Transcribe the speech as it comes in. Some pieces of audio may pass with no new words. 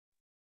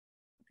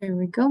There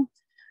we go.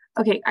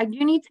 Okay, I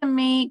do need to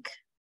make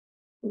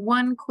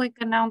one quick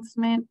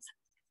announcement.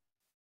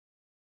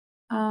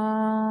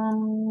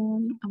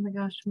 Oh my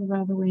gosh, move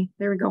out of the way.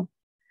 There we go.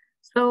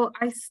 So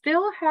I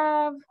still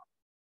have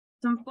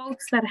some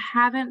folks that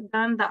haven't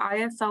done the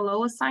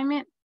ISLO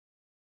assignment.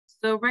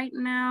 So right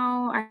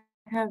now I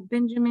have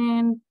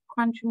Benjamin,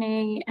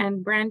 Quantrene,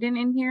 and Brandon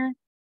in here.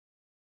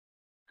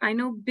 I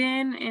know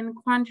Ben and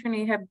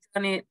Quantrene have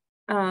done it,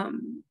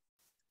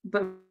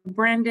 but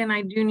Brandon,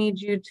 I do need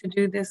you to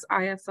do this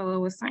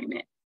ISLO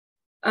assignment.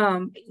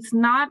 It's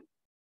not,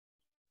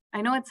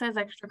 I know it says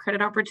extra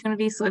credit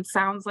opportunity, so it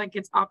sounds like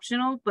it's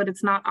optional, but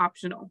it's not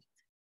optional.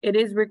 It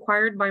is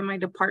required by my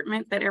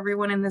department that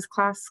everyone in this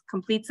class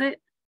completes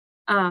it.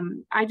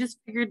 I just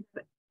figured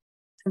that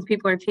since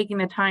people are taking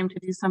the time to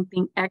do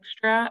something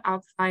extra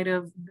outside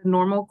of the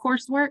normal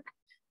coursework,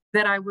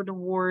 that I would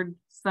award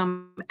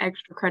some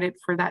extra credit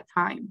for that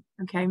time,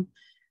 okay?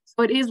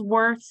 So it is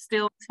worth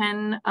still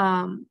 10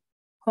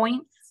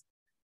 points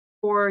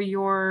for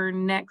your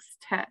next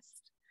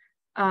test.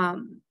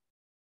 And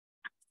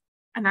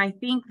I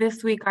think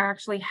this week I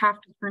actually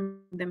have to turn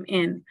them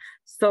in.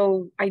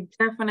 So I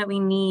definitely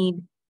need,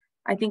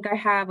 I think I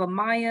have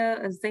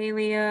Amaya,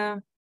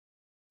 Azalea,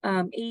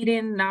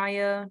 Aiden,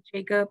 Naya,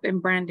 Jacob,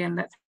 and Brandon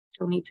that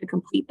still need to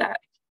complete that.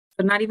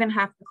 So not even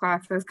half the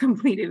class has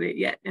completed it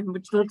yet, and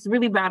which looks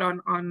really bad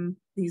on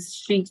these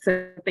sheets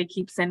that they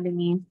keep sending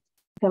me,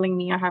 telling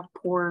me I have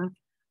poor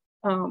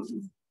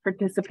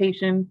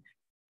participation.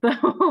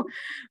 So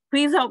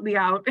please help me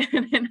out,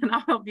 and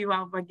I'll help you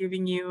out by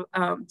giving you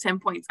 10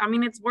 points. I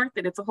mean, it's worth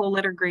it. It's a whole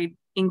letter grade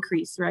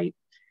increase, right?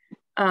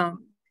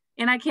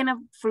 And I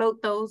can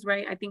float those,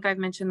 right? I think I've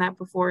mentioned that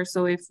before.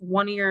 So if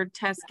one of your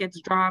tests gets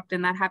dropped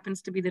and that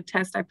happens to be the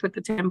test I put the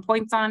 10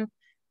 points on,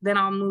 then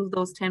I'll move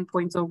those 10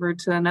 points over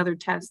to another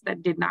test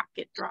that did not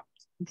get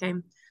dropped, okay?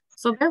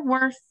 So they're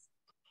worth,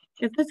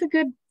 it's a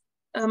good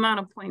amount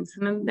of points,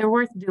 and they're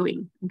worth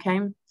doing, okay?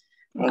 Okay,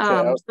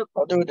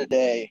 I'll do it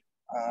today.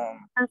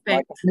 Perfect.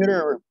 My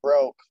computer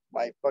broke.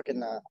 My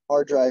fucking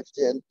hard drive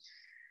did.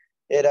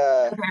 It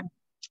okay.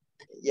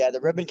 Yeah, the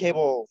ribbon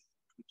cable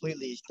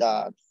completely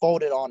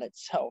folded on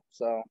itself.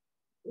 So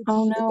it's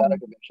out of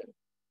commission.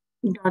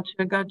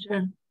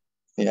 Gotcha.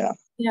 Yeah.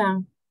 Yeah.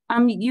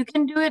 You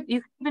can do it.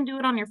 You can even do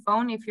it on your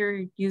phone if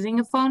you're using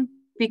a phone,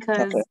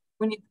 because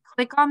when you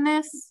click on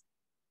this,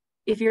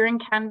 if you're in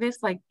Canvas,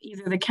 like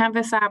either the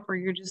Canvas app or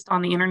you're just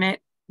on the internet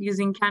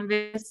using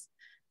Canvas,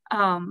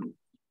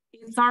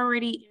 it's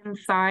already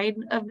inside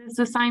of this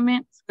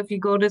assignment. So if you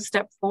go to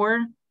step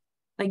 4,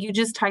 like you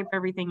just type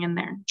everything in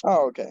there.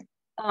 Oh, okay.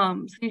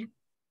 So you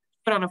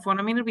put it on a phone.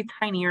 I mean, it'll be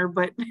tinier,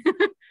 but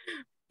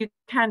you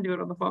can do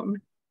it on the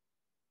phone.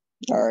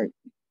 All right.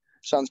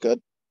 Sounds good.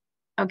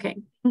 Okay.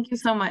 Thank you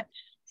so much.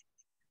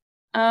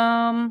 So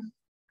I'm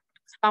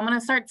going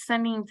to start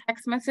sending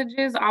text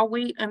messages. I'll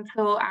wait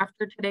until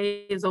after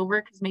today is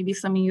over, because maybe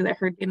some of you that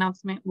heard the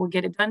announcement will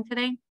get it done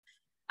today.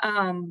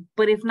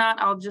 But if not,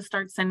 I'll just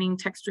start sending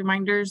text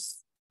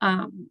reminders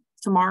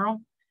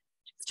tomorrow,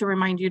 just to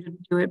remind you to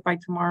do it by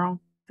tomorrow,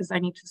 because I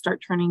need to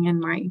start turning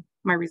in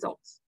my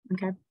results.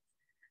 Okay.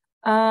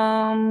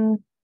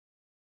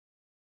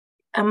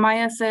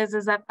 Amaya says,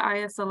 is that the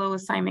ISLO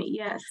assignment?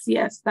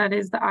 Yes, that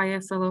is the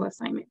ISLO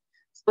assignment.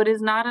 So it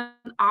is not an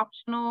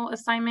optional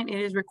assignment.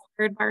 It is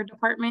required by our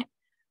department,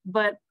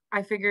 but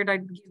I figured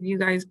I'd give you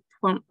guys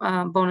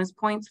bonus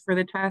points for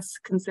the test,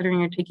 considering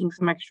you're taking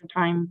some extra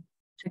time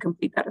to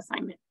complete that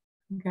assignment,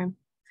 okay?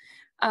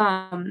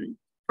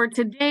 For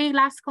today,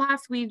 last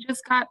class, we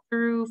just got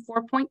through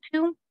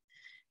 4.2.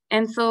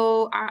 And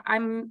so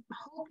I'm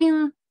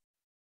hoping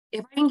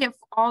if I can get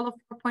all of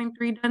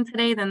 4.3 done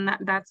today, then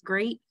that's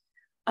great.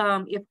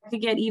 If I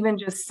could get even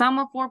just some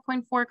of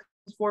 4.4,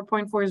 because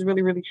 4.4 is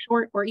really, really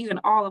short, or even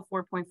all of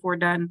 4.4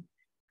 done,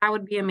 that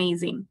would be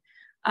amazing.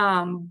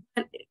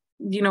 But,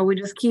 you know, we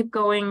just keep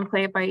going,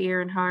 play it by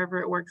ear, and however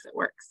it works,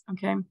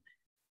 okay?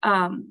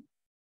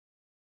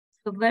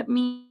 So let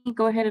me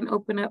go ahead and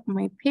open up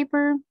my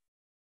paper.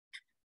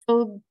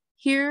 So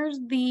here's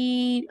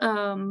the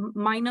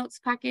My Notes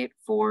packet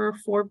for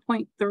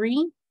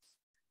 4.3.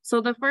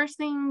 So the first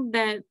thing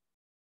that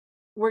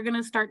we're going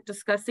to start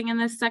discussing in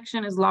this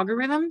section is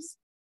logarithms.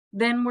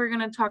 Then we're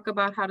going to talk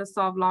about how to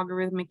solve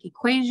logarithmic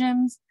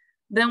equations.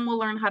 Then we'll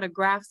learn how to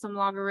graph some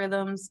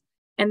logarithms.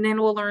 And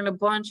then we'll learn a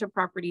bunch of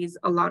properties,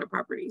 a lot of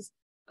properties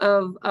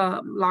of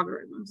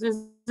logarithms.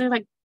 There's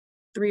like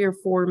 3 or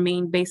 4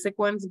 main basic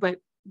ones, but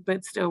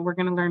still we're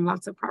going to learn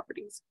lots of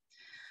properties.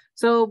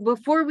 So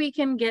before we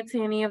can get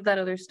to any of that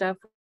other stuff,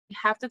 we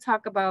have to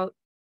talk about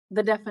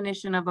the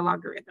definition of a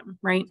logarithm,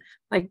 right?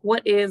 Like,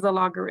 what is a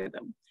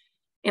logarithm?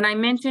 And I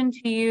mentioned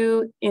to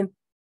you in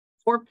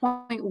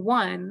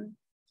 4.1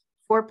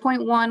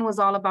 was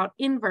all about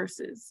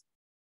inverses.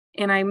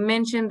 And I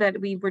mentioned that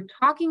we were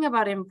talking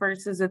about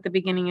inverses at the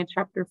beginning of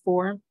chapter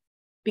 4,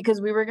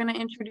 because we were going to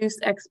introduce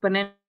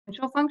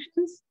exponential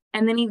functions.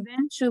 And then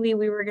eventually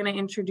we were going to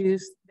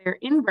introduce their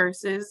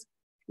inverses,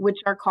 which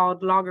are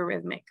called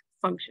logarithmic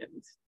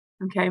functions,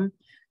 okay?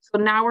 So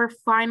now we're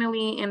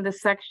finally in the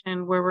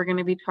section where we're going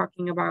to be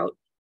talking about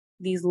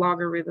these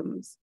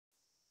logarithms.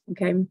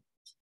 Okay.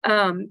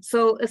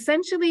 So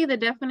essentially the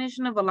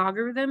definition of a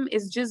logarithm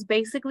is just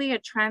basically a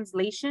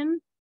translation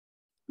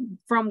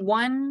from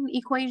one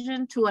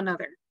equation to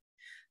another.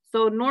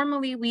 So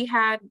normally we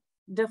had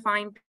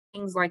defined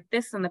things like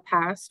this in the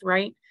past,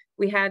 right?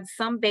 We had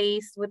some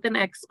base with an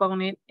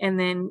exponent and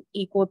then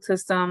equal to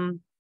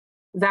some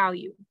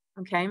value,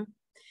 okay?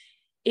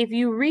 If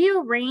you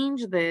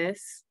rearrange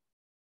this,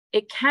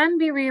 it can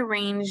be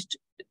rearranged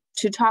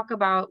to talk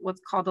about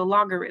what's called a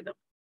logarithm.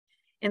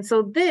 And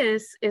so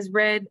this is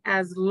read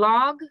as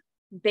log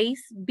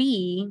base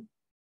B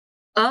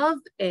of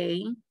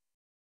A,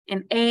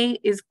 and A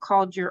is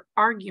called your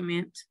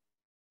argument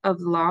of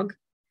log,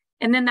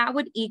 and then that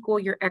would equal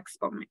your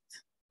exponent,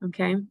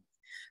 okay?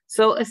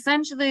 So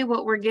essentially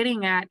what we're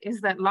getting at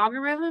is that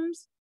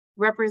logarithms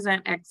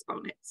represent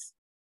exponents,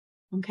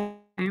 okay?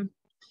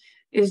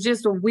 It's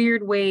just a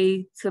weird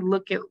way to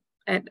look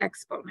at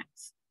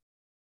exponents.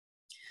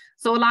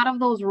 So a lot of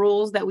those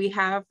rules that we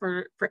have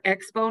for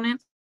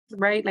exponents,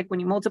 right? Like when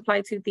you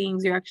multiply two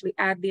things, you actually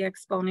add the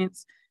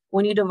exponents.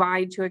 When you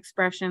divide two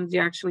expressions, you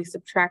actually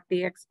subtract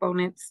the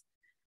exponents.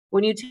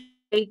 When you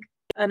take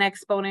an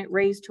exponent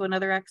raised to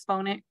another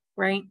exponent,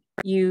 right?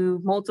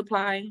 You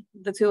multiply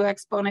the two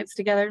exponents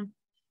together.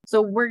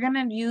 So we're going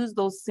to use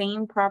those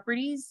same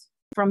properties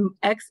from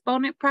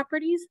exponent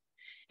properties,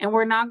 and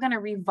we're not going to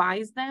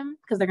revise them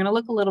because they're going to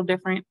look a little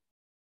different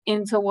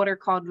into what are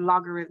called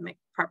logarithmic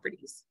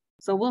properties.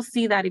 So we'll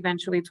see that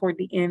eventually toward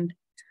the end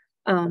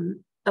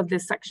of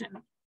this section.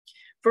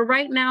 For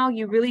right now,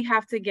 you really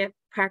have to get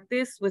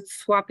practice with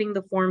swapping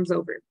the forms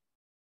over.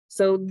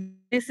 So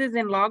this is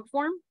in log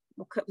form,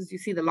 because you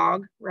see the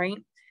log, right?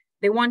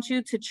 They want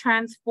you to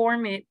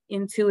transform it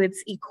into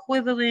its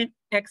equivalent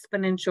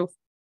exponential.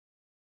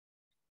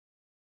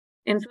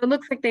 And so it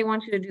looks like they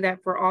want you to do that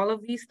for all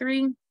of these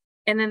three.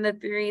 And then the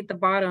three at the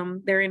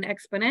bottom, they're in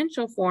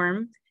exponential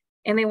form,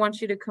 and they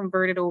want you to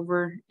convert it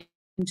over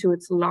into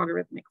its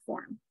logarithmic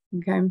form,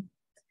 okay?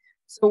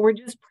 So we're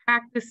just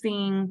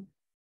practicing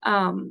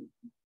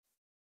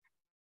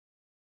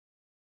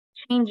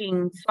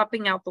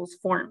swapping out those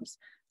forms.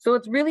 So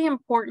it's really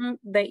important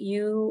that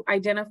you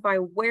identify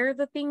where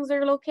the things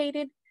are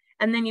located,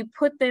 and then you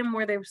put them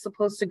where they're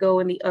supposed to go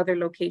in the other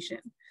location.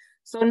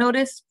 So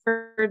notice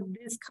for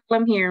this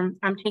column here,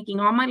 I'm taking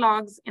all my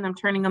logs and I'm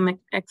turning them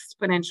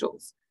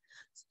exponentials.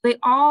 So they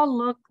all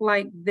look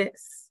like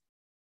this,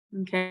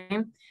 okay?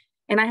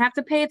 And I have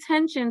to pay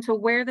attention to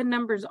where the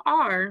numbers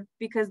are,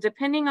 because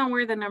depending on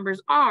where the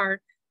numbers are,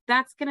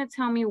 that's going to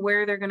tell me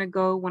where they're going to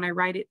go when I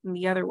write it in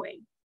the other way,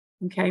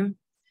 okay?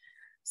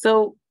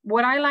 So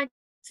what I like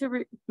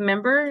to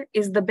remember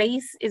is the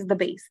base is the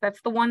base.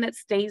 That's the one that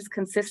stays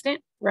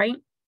consistent, right?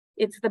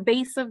 It's the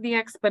base of the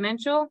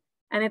exponential,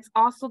 and it's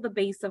also the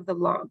base of the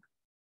log,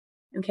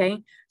 okay?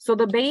 So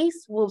the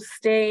base will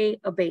stay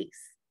a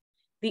base.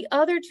 The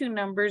other two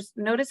numbers,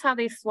 notice how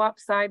they swap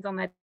sides on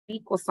that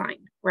equal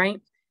sign, right?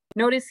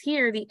 Notice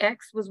here, the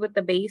x was with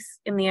the base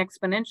in the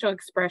exponential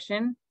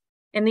expression,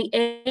 and the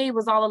a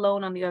was all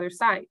alone on the other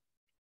side.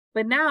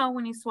 But now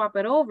when you swap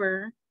it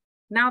over,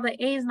 now the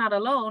a is not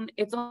alone,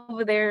 it's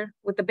over there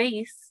with the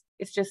base,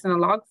 it's just in a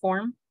log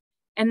form,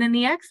 and then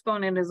the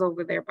exponent is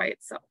over there by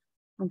itself,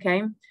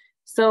 okay?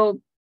 So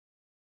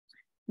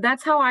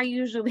that's how I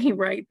usually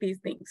write these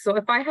things. So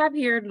if I have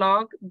here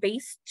log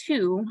base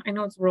 2, I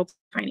know it's real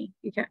tiny,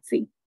 you can't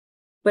see,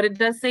 but it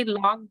does say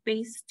log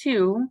base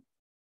 2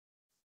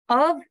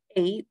 of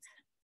 8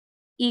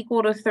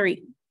 equal to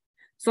 3.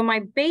 So my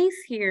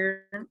base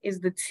here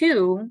is the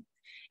 2,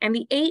 and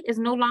the 8 is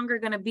no longer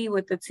going to be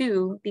with the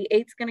 2. The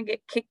 8's going to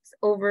get kicked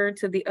over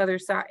to the other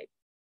side.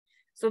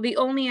 So the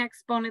only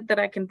exponent that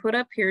I can put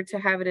up here to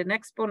have it in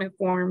exponent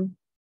form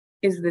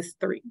is this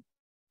 3.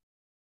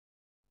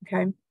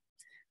 Okay,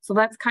 so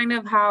that's kind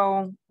of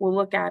how we'll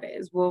look at it,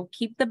 is we'll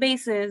keep the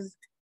bases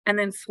and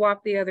then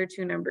swap the other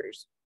two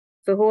numbers.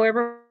 So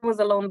whoever was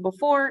alone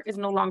before is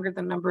no longer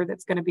the number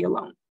that's going to be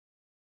alone.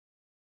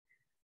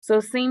 So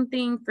same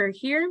thing for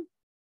here.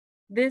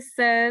 This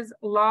says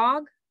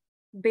log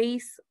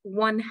base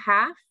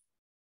 1/2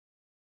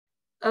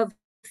 of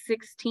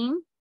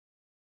 16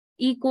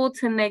 equal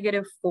to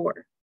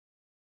 -4.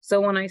 So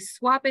when I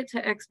swap it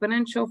to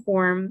exponential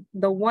form,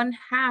 the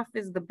 1/2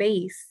 is the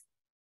base.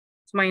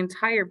 It's my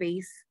entire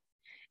base.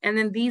 And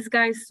then these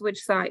guys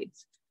switch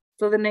sides.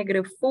 So the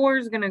 -4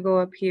 is going to go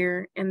up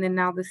here, and then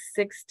now the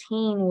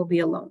 16 will be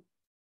alone.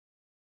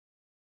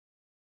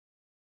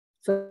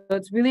 So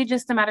it's really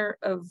just a matter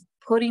of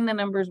putting the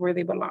numbers where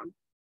they belong,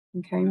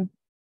 okay?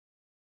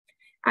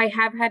 I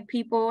have had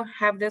people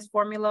have this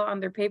formula on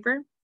their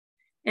paper,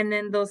 and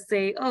then they'll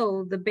say,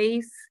 oh, the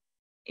base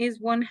is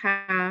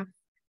 1/2,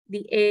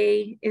 the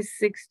A is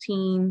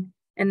 16,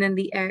 and then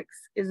the X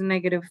is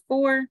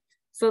 -4.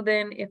 So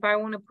then if I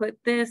want to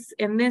put this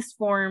in this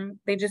form,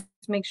 they just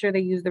make sure they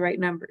use the right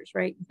numbers,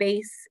 right?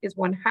 Base is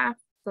 1/2,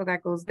 so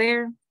that goes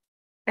there.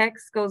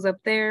 X goes up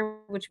there,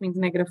 which means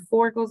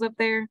 -4 goes up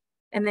there,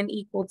 and then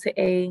equal to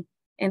A,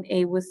 and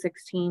A was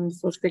 16,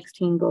 so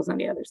 16 goes on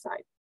the other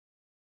side.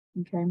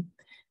 Okay,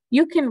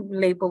 you can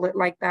label it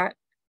like that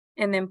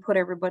and then put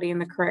everybody in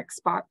the correct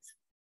spots.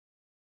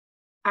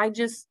 I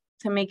just,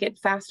 to make it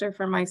faster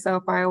for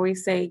myself, I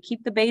always say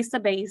keep the base a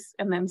base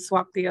and then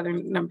swap the other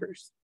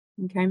numbers.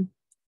 Okay.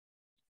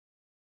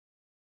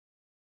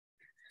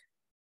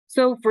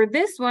 So for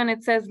this one,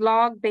 it says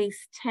log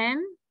base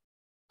 10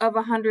 of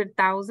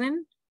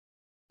 100,000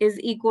 is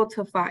equal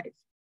to 5.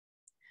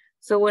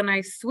 So when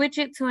I switch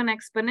it to an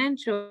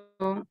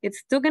exponential, it's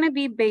still going to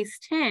be base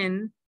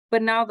 10,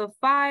 but now the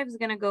 5 is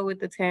going to go with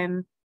the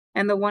 10,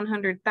 and the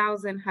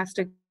 100,000 has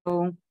to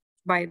go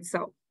by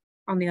itself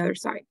on the other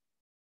side.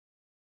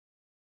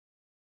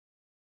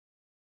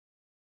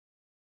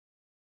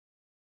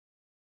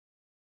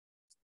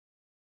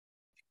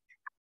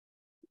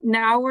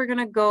 Now we're going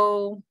to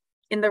go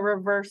in the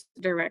reverse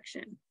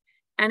direction.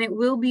 And it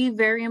will be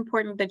very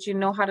important that you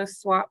know how to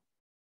swap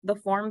the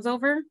forms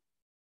over,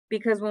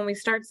 because when we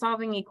start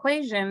solving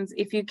equations,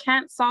 if you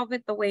can't solve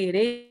it the way it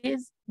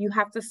is, you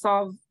have to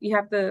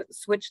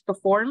switch the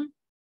form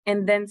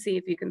and then see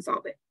if you can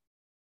solve it.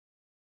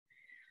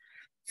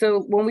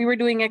 So when we were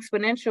doing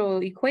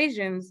exponential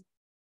equations,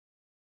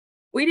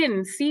 we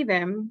didn't see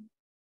them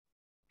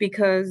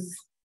because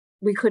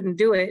we couldn't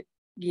do it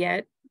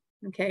yet,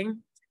 okay?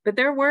 But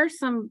there were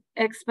some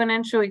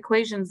exponential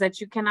equations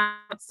that you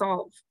cannot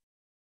solve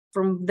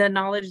from the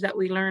knowledge that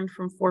we learned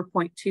from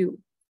 4.2.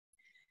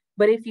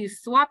 But if you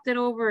swapped it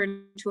over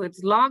into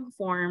its log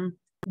form,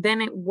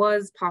 then it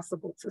was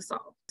possible to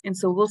solve. And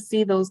so we'll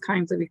see those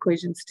kinds of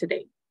equations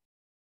today.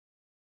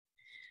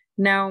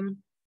 Now,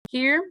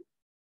 here,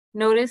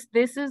 notice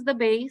this is the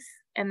base,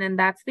 and then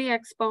that's the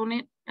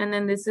exponent, and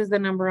then this is the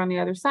number on the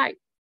other side.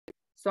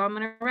 So I'm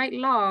going to write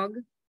log,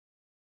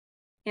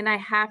 and I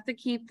have to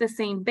keep the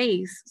same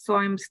base. So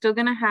I'm still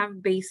going to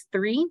have base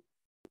 3,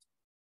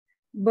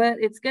 but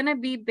it's going to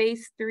be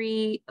base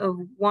 3 of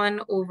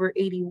 1 over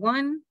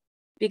 81,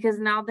 because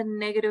now the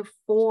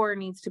 -4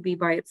 needs to be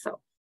by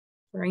itself,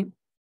 right?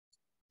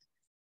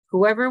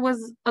 Whoever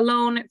was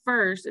alone at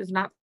first is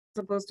not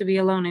supposed to be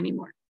alone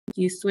anymore.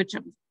 You switch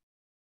them.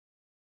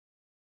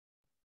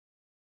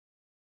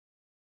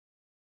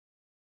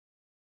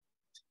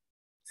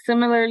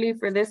 Similarly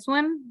for this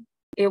one,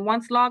 it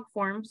wants log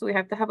form, so we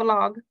have to have a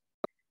log.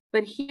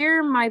 But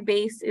here my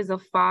base is a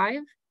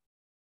 5.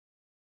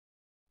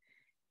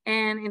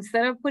 And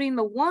instead of putting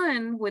the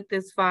 1 with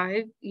this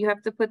 5, you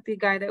have to put the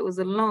guy that was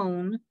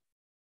alone,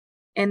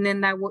 and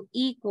then that will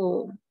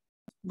equal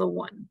the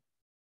 1.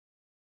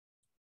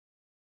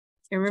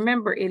 And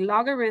remember, a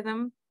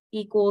logarithm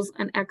equals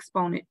an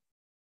exponent,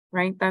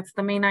 right? That's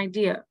the main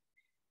idea,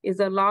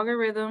 is a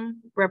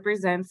logarithm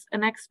represents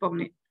an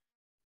exponent.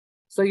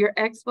 So your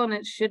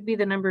exponent should be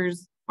the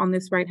numbers on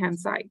this right-hand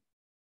side.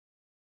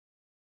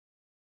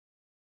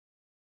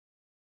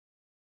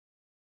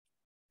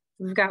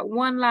 We've got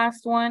one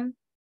last one.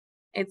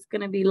 It's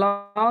going to be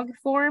log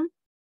form.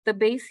 The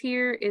base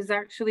here is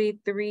actually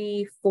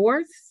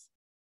 3/4.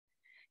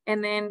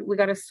 And then we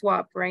got to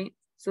swap, right?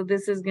 So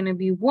this is going to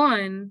be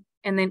 1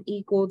 and then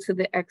equal to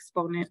the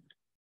exponent,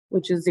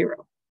 which is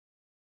 0.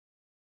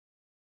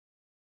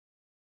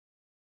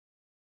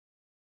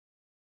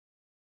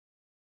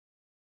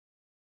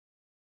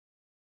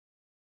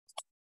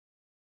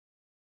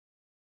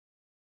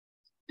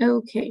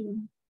 Okay.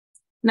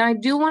 Now I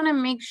do want to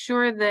make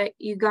sure that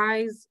you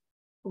guys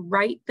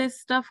write this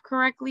stuff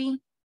correctly,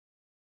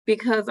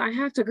 because I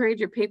have to grade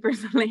your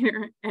papers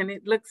later, and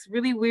it looks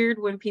really weird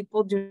when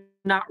people do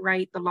not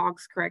write the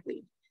logs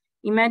correctly.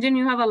 Imagine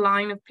you have a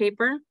line of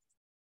paper,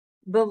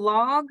 the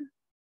log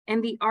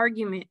and the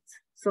argument.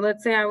 So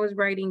let's say I was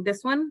writing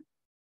this one.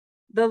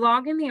 The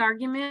log and the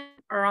argument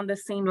are on the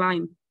same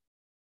line,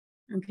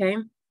 okay?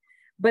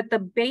 But the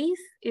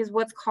base is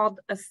what's called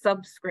a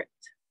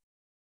subscript,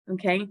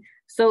 okay?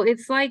 So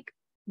it's like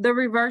the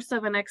reverse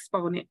of an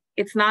exponent.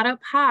 It's not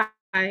up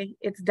high,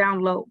 it's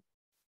down low.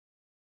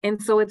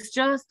 And so it's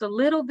just a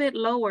little bit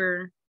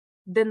lower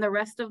than the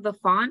rest of the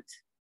font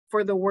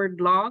for the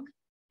word log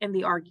and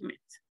the argument,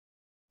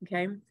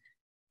 okay?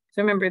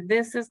 So remember,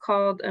 this is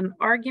called an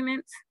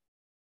argument,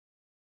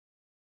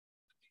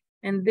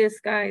 and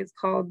this guy is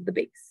called the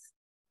base.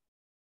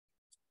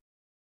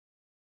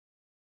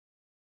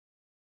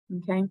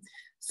 Okay,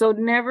 so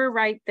never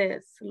write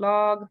this,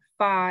 log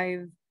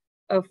 5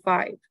 of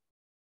 5.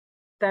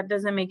 That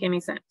doesn't make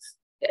any sense.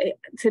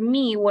 To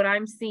me, what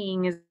I'm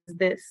seeing is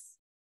this.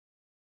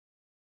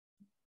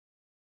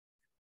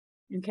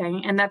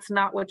 Okay, and that's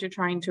not what you're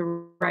trying to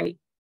write.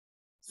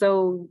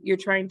 So you're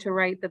trying to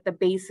write that the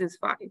base is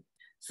 5.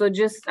 So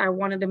just, I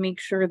wanted to make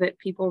sure that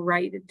people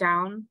write it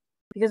down,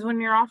 because when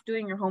you're off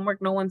doing your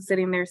homework, no one's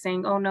sitting there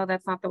saying, oh no,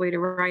 that's not the way to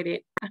write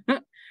it.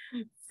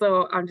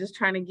 So I'm just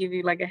trying to give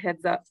you like a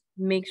heads up.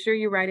 Make sure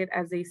you write it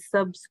as a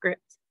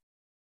subscript,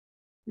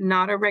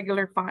 not a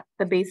regular font.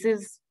 The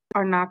bases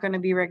are not going to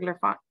be regular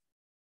font.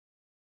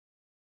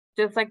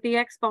 Just like the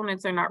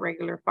exponents are not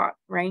regular font,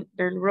 right?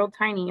 They're real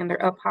tiny and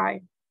they're up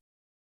high.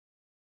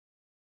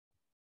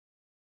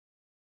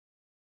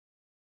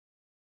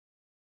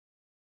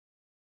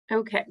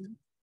 Okay,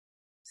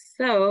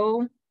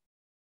 so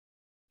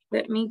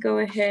let me go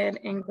ahead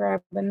and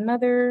grab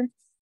another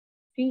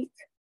sheet.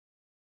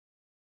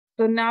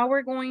 So now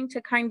we're going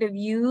to kind of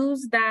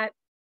use that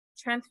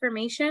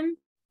transformation,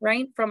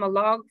 right, from a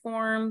log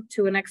form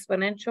to an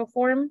exponential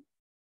form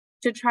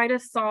to try to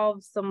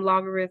solve some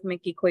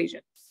logarithmic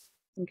equations,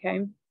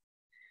 okay?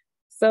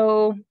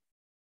 So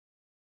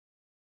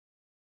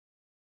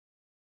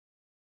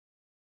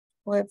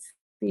let's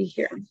see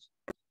here.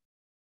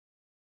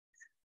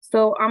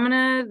 So I'm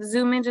gonna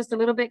zoom in just a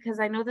little bit because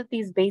I know that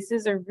these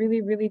bases are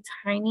really, really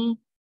tiny.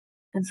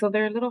 And so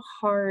they're a little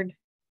hard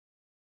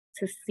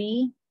to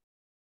see.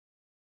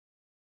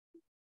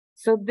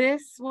 So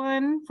this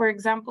one, for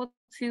example,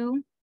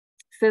 2,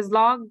 says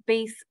log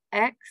base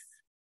x,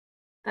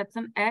 that's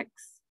an x,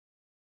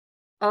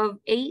 of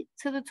 8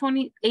 to the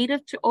 28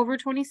 over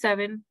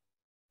 27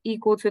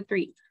 equal to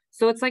 3.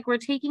 So it's like we're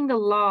taking the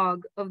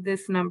log of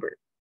this number,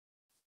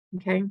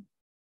 okay?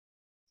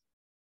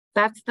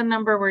 That's the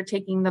number we're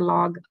taking the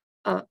log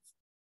of.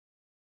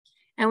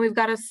 And we've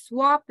got to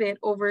swap it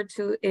over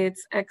to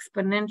its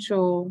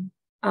exponential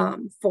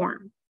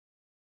form.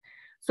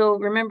 So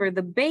remember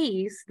the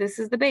base, this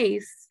is the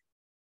base.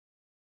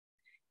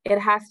 It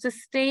has to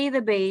stay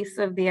the base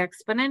of the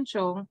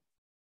exponential,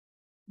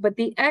 but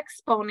the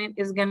exponent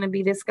is going to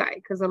be this guy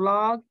because a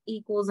log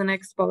equals an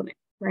exponent,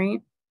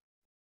 right?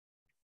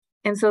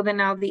 And so then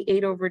now the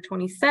 8 over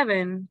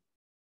 27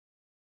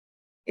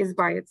 is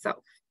by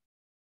itself.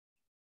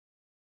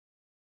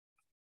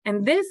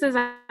 And this is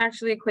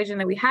actually an equation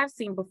that we have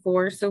seen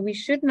before, so we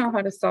should know how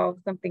to solve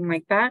something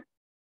like that.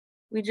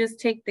 We just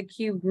take the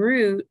cube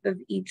root of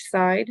each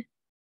side.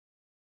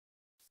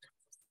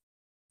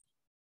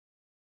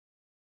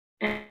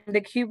 And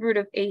the cube root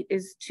of 8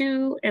 is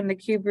 2, and the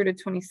cube root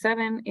of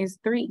 27 is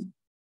 3.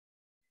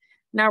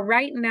 Now,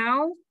 right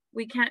now,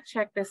 we can't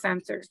check this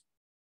answer.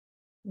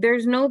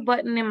 There's no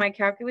button in my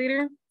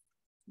calculator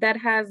that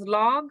has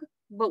log,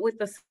 but with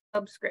a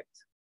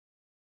subscript.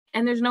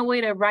 And there's no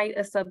way to write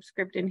a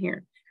subscript in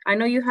here. I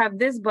know you have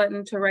this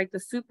button to write the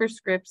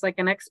superscripts like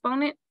an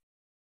exponent,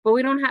 but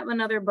we don't have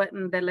another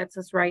button that lets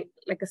us write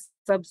like a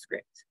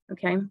subscript,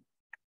 okay?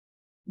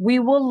 We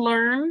will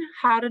learn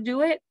how to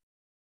do it.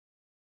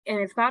 And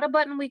it's not a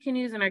button we can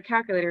use in our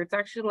calculator. It's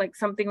actually like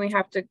something we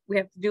have to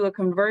do a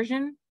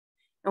conversion.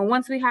 And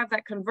once we have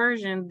that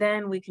conversion,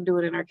 then we can do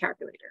it in our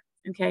calculator,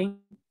 okay?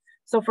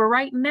 So for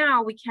right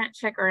now, we can't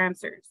check our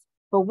answers.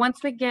 But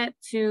once we get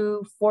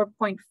to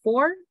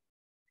 4.4,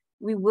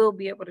 we will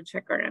be able to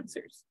check our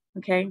answers,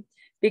 okay?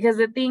 Because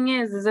the thing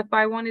is if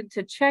I wanted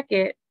to check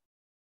it,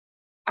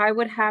 I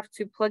would have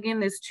to plug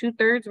in this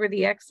 2/3 where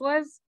the x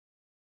was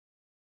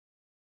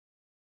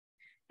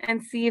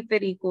and see if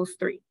it equals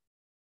 3,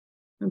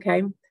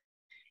 okay?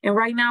 And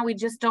right now we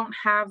just don't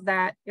have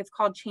that. It's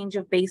called change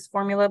of base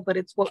formula, but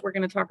it's what we're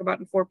going to talk about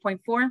in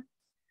 4.4.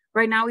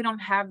 Right now we don't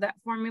have that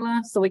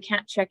formula, so we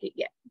can't check it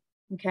yet,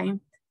 okay?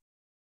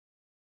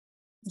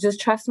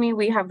 Just trust me,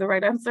 we have the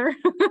right answer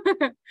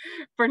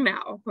for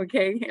now,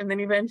 okay? And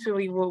then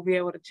eventually we'll be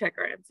able to check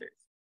our answers.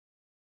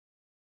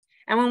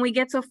 And when we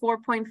get to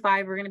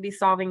 4.5, we're going to be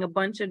solving a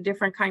bunch of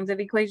different kinds of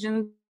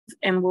equations,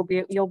 and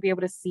you'll be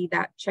able to see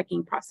that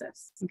checking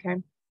process, okay?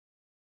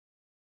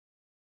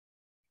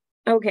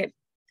 Okay,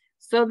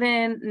 so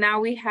then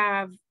now we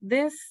have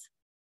this.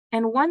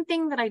 And one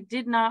thing that I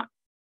did not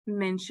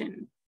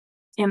mention,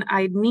 and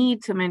I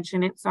need to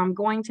mention it, so I'm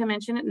going to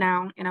mention it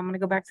now, and I'm going to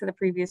go back to the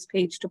previous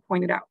page to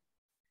point it out,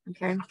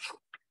 okay?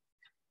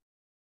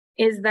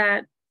 Is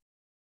that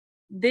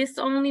this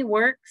only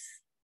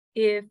works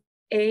if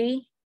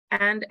A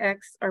and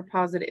X are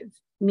positive,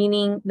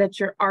 meaning that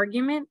your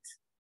argument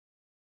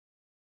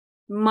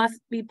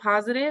must be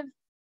positive,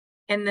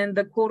 and then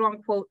the quote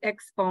unquote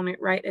exponent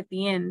right at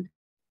the end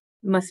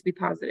must be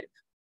positive,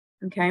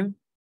 okay?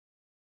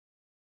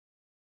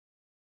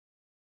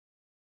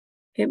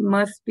 It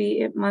must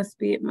be.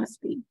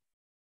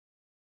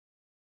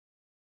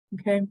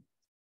 Okay,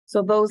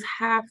 so those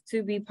have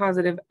to be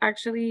positive.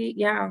 Actually,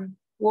 yeah,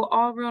 well,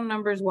 all real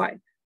numbers, Y.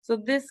 So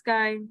this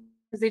guy,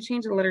 because they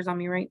changed the letters on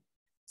me, right?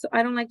 So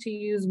I don't like to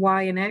use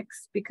Y and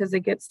X because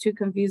it gets too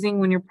confusing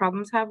when your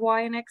problems have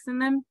Y and X in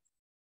them.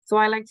 So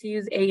I like to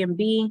use A and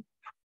B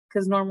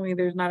because normally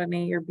there's not an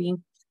A or B.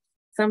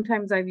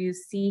 Sometimes I've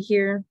used C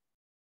here.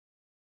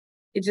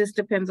 It just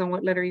depends on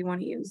what letter you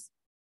want to use.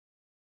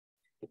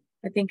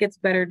 I think it's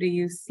better to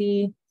use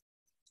C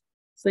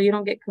so you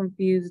don't get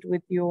confused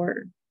with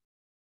your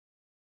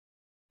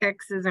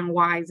X's and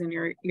Y's in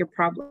your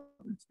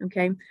problems,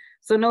 okay?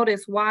 So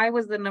notice Y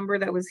was the number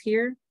that was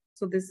here.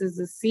 So this is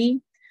a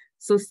C.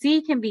 So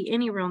C can be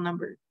any real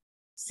number.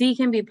 C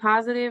can be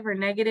positive or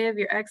negative.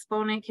 Your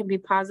exponent can be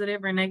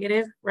positive or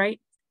negative,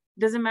 right?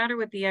 Doesn't matter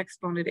what the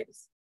exponent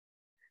is.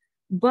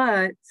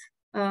 But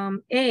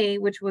A,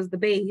 which was the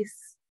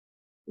base,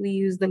 we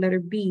use the letter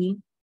B.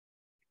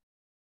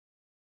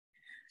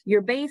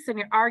 Your base and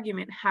your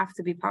argument have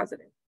to be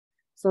positive.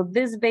 So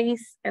this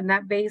base and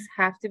that base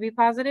have to be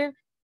positive,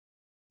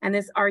 and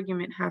this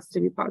argument has to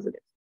be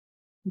positive.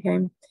 okay?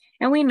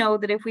 And we know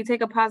that if we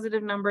take a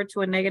positive number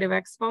to a negative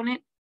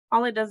exponent,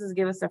 all it does is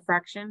give us a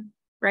fraction,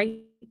 right?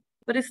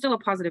 But it's still a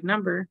positive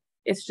number.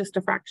 It's just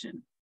a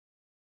fraction,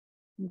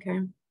 okay?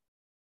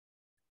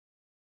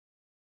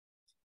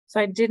 So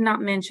I did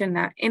not mention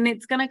that. And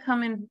it's gonna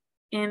come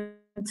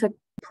into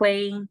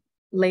play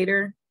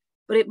later,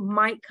 but it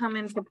might come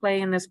into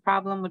play in this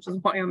problem, which is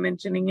why I'm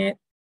mentioning it.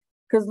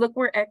 Because look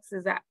where X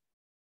is at.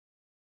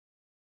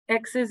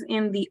 X is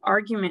in the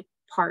argument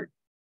part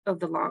of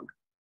the log.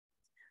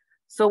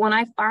 So when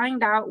I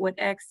find out what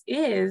X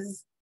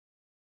is,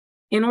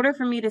 in order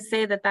for me to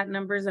say that that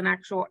number is an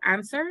actual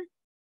answer,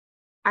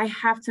 I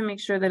have to make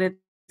sure that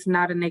it's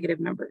not a negative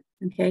number,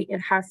 okay? It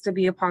has to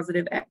be a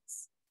positive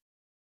X.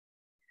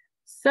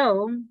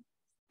 So,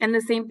 and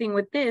the same thing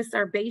with this,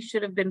 our base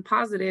should have been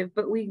positive,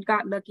 but we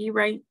got lucky,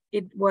 right?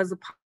 It was a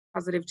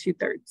positive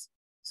 2/3.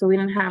 So we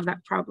didn't have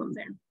that problem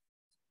there.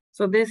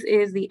 So this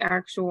is the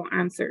actual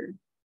answer.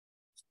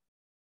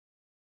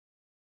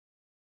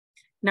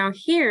 Now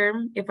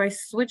here, if I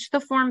switch the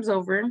forms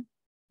over,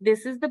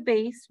 this is the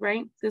base,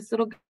 right? This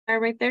little guy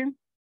right there.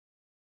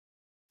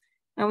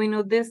 And we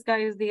know this guy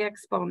is the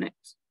exponent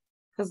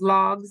because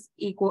logs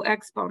equal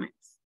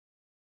exponents.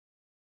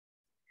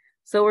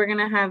 So we're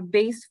gonna have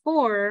base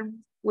 4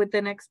 with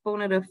an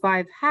exponent of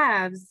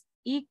 5/2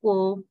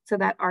 equal to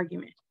that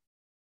argument.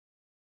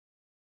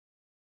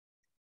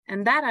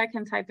 And that I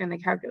can type in the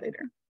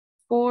calculator.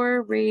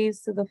 4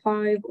 raised to the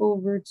 5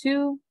 over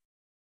 2.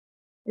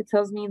 It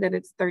tells me that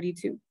it's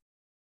 32.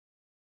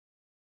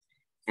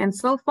 And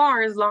so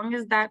far, as long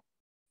as that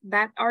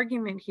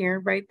argument here,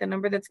 right, the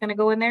number that's gonna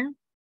go in there,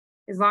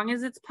 as long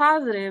as it's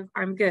positive,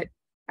 I'm good.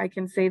 I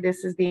can say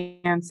this is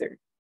the answer.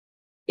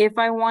 If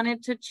I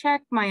wanted to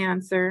check my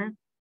answer,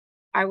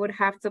 I would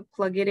have to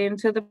plug it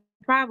into the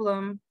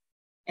problem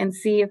and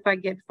see if I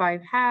get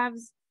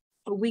 5/2,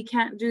 but we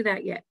can't do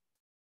that yet,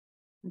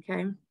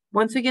 okay?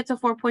 Once we get to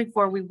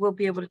 4.4, we will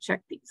be able to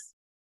check these.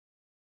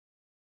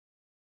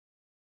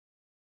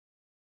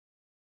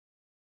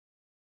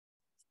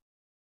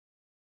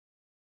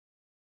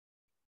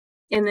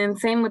 And then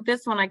same with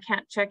this one, I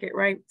can't check it,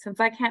 right? Since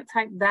I can't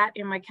type that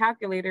in my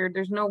calculator,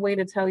 there's no way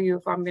to tell you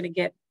if I'm gonna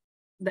get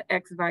the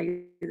X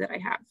value that I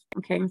have,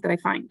 okay, that I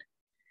find.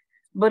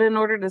 But in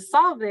order to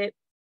solve it,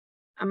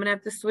 I'm gonna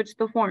have to switch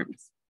the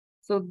forms.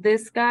 So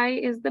this guy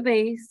is the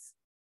base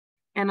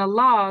and a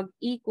log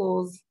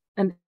equals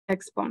an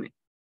exponent.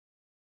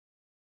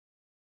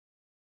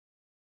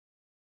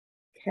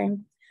 Okay,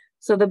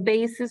 so the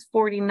base is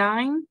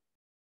 49,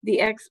 the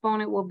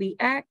exponent will be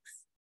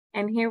X,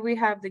 and here we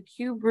have the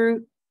cube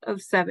root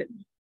of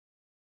 7.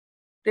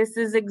 This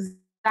is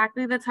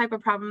exactly the type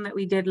of problem that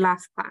we did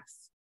last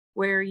class,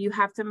 where you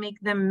have to make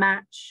them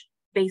match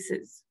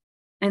bases.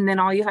 And then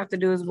all you have to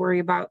do is worry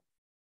about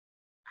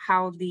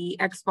how the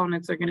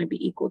exponents are going to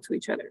be equal to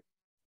each other.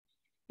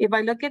 If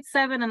I look at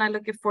 7 and I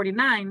look at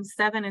 49,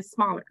 7 is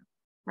smaller,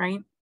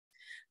 right?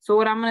 So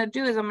what I'm going to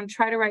do is I'm going to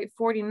try to write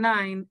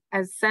 49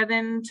 as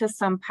 7 to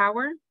some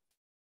power.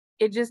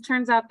 It just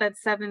turns out that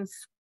 7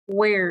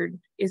 squared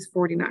is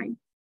 49.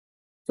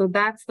 So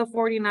that's the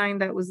 49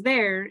 that was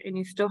there, and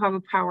you still have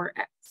a power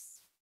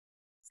X.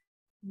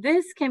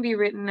 This can be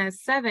written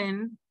as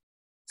 7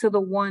 to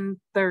the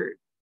 1/3.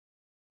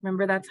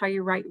 Remember, that's how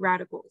you write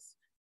radicals.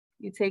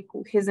 You take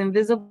his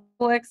invisible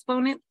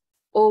exponent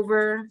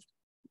over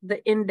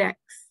the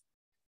index.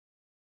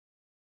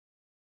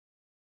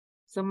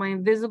 So my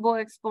invisible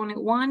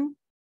exponent 1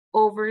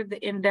 over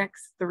the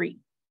index 3.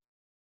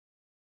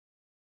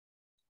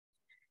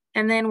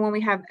 And then when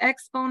we have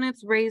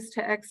exponents raised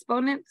to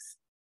exponents,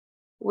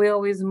 we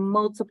always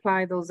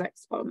multiply those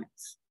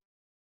exponents.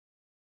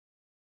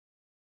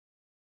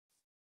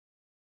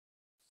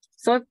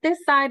 So if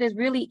this side is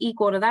really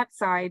equal to that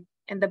side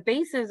and the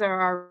bases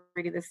are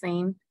already the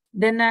same,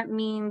 then that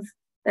means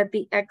that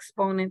the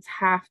exponents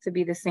have to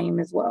be the same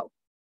as well,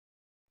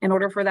 in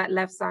order for that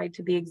left side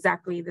to be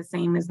exactly the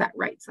same as that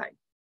right side.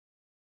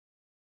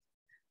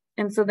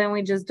 And so then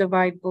we just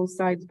divide both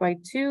sides by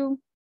 2.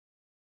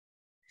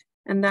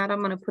 And that I'm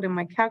going to put in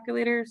my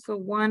calculator. So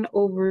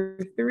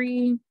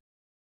 1/3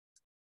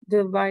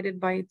 divided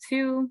by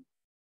 2,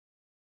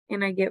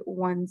 and I get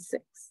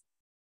 1/6.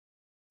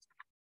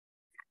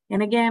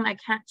 And again, I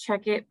can't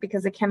check it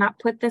because I cannot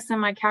put this in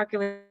my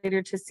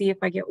calculator to see if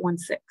I get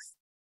 1/6,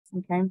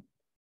 okay?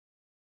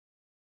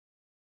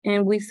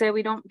 And we say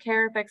we don't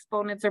care if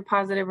exponents are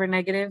positive or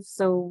negative,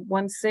 so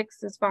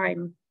 1/6 is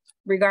fine,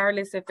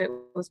 regardless if it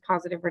was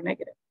positive or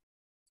negative.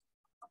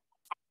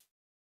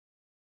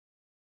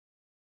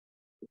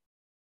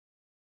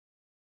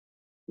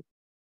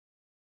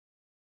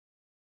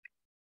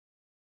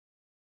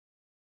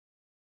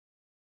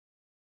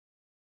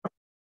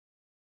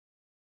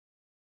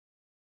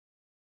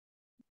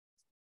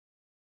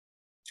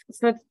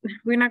 So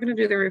we're not going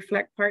to do the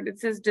reflect part. It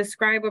says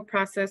describe a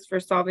process for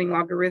solving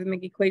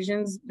logarithmic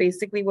equations.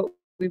 Basically, what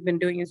we've been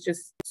doing is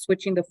just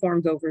switching the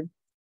forms over.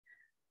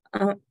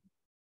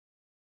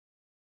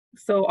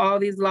 So all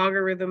these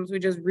logarithms, we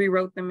just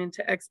rewrote them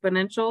into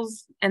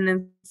exponentials and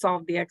then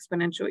solved the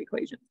exponential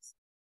equations.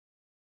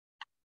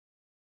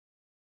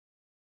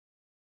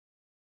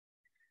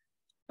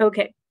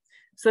 Okay,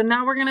 so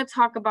now we're going to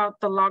talk about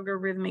the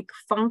logarithmic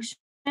function,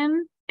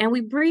 and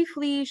we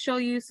briefly show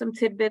you some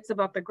tidbits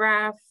about the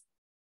graph,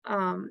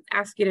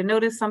 ask you to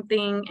notice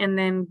something, and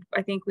then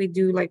I think we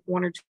do like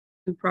 1 or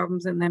 2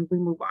 problems and then we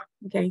move on.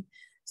 Okay,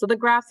 so the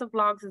graphs of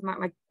logs is not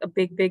like a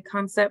big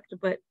concept,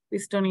 but we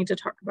still need to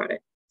talk about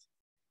it.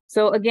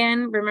 So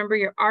again, remember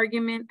your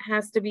argument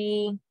has to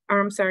be,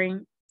 or I'm sorry,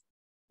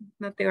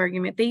 not the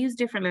argument. They use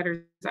different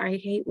letters. I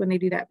hate when they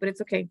do that, but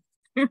it's okay.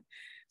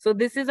 So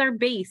this is our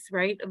base,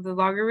 right, of the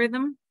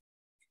logarithm.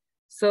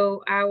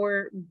 So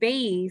our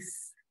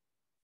base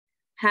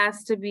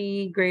has to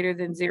be greater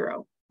than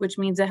 0, which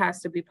means it has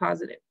to be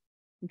positive,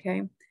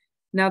 okay?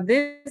 Now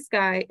this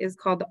guy is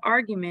called the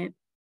argument,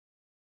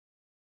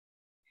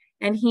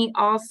 and he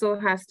also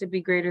has to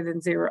be greater than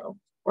 0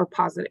 or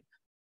positive,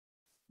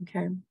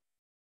 okay?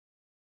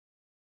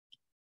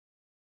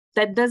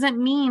 That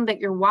doesn't mean that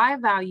your y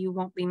value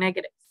won't be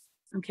negative,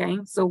 okay?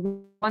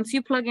 So once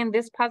you plug in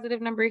this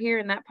positive number here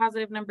and that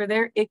positive number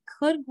there, it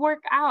could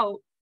work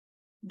out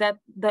that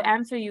the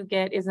answer you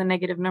get is a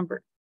negative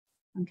number,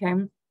 okay?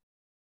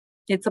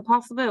 It's a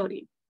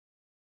possibility.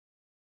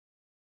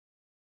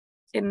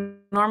 It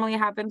normally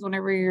happens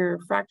whenever you're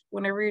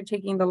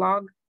taking the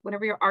log,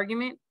 whenever your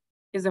argument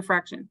is a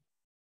fraction.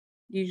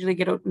 You usually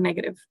get a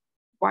negative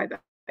y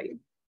value.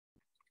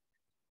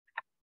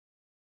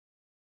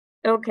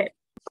 Okay.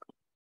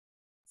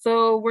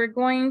 So we're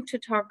going to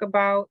talk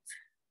about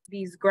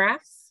these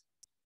graphs.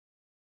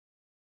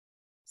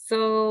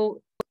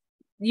 So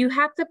you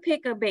have to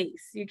pick a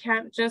base. You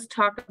can't just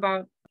talk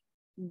about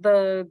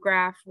the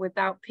graph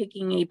without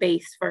picking a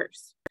base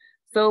first.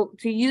 So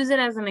to use it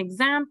as an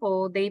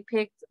example, they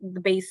picked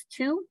the base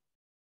 2.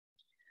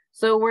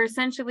 So we're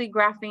essentially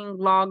graphing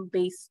log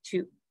base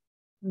 2,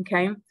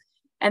 okay?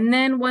 And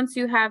then once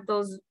you have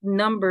those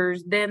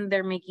numbers, then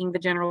they're making the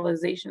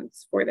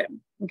generalizations for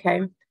them,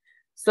 okay?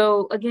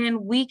 So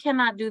again, we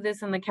cannot do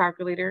this in the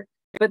calculator,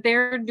 but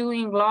they're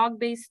doing log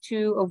base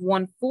 2 of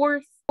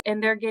 1/4,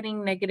 and they're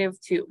getting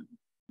 -2.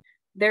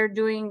 They're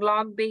doing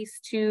log base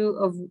 2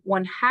 of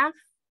 1/2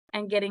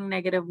 and getting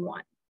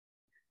 -1.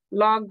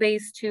 Log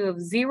base 2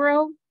 of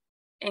 0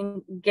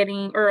 and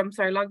getting, or I'm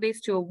sorry, log base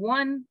 2 of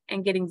 1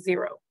 and getting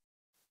 0,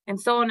 and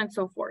so on and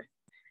so forth.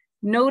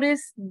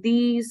 Notice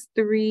these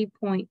 3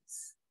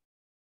 points.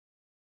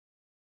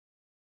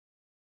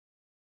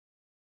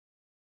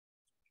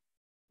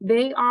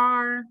 They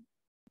are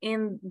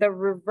in the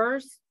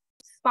reverse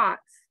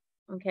spots,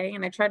 okay?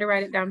 And I try to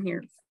write it down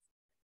here.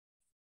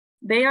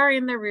 They are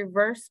in the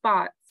reverse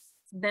spots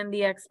than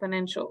the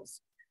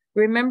exponentials.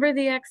 Remember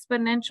the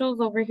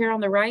exponentials over here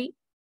on the right?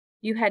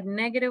 You had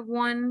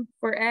 -1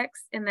 for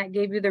x, and that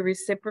gave you the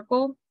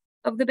reciprocal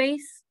of the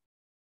base.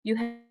 You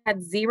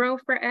had 0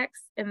 for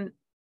x, and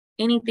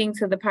anything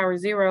to the power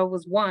 0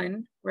 was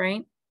 1,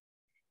 right?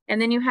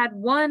 And then you had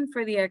 1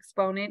 for the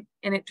exponent,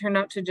 and it turned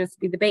out to just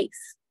be the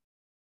base.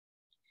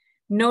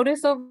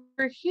 Notice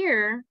over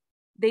here,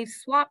 they've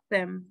swapped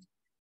them.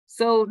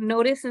 So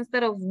notice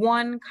instead of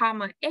 1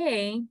 comma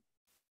a,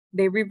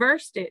 they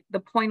reversed it. The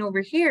point over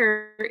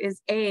here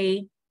is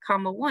a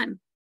comma 1.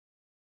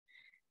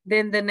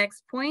 Then the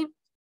next point,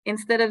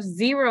 instead of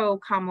 0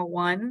 comma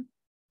 1,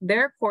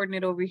 their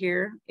coordinate over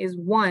here is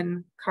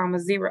 1 comma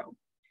 0.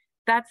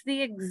 That's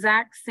the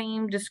exact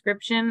same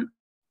description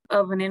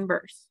of an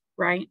inverse,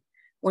 right?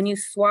 When you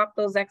swap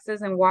those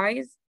x's and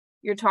y's,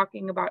 you're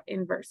talking about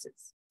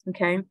inverses,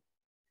 okay?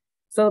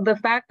 So the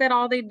fact that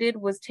all they did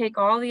was take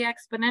all the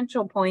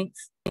exponential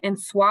points and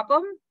swap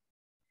them,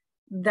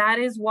 that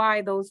is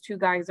why those two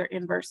guys are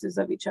inverses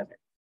of each other,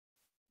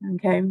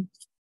 okay?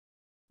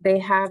 They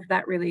have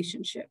that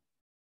relationship.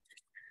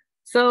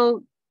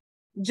 So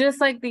just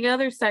like the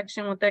other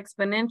section with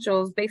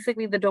exponentials,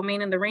 basically the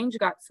domain and the range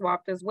got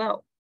swapped as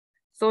well.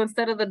 So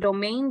instead of the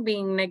domain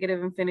being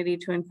 -infinity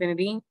to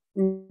infinity,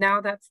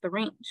 now that's the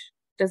range.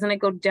 Doesn't it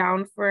go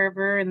down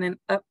forever and then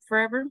up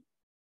forever?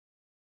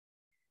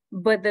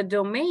 But the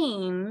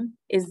domain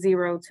is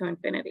 0 to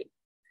infinity.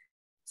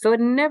 So it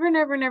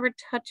never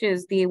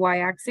touches the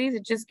y-axis.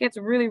 It just gets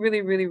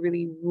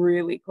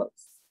really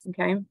close,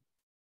 okay?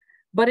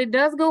 But it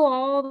does go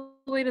all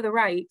the way to the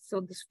right.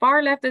 So as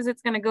far left as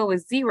it's gonna go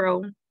is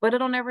 0, but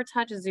it'll never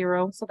touch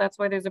 0. So that's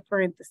why there's a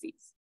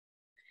parentheses.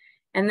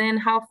 And then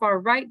how far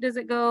right does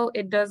it go?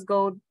 It does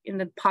go in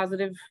the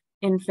positive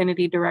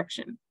infinity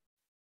direction.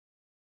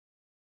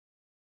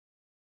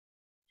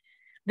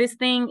 This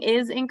thing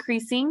is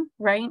increasing,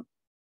 right?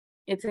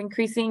 It's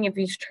increasing. If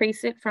you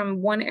trace it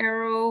from one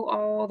arrow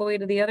all the way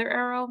to the other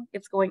arrow,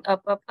 it's going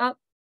up, up, up.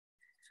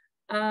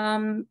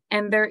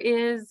 And there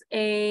is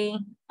a,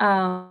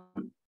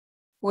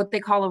 what they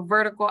call a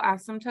vertical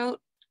asymptote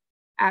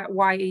at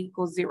y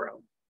equals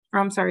 0. Or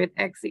I'm sorry, at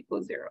x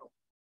equals 0.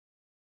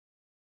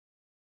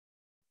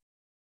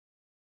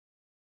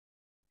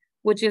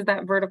 Which is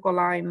that vertical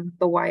line,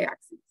 the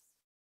y-axis,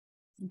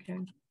 okay?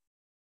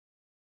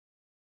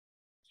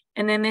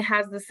 And then it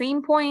has the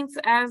same points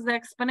as the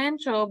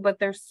exponential, but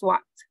they're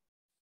swapped,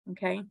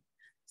 okay?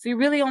 So you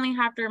really only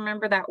have to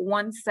remember that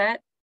one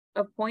set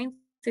of points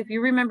if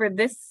you remember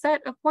this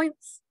set of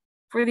points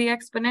for the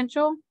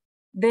exponential,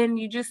 then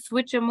you just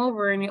switch them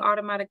over and you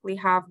automatically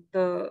have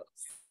the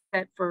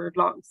set for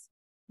logs,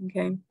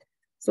 okay?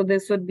 So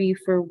this would be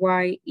for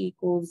y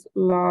equals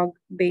log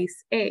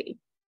base a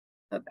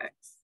of x.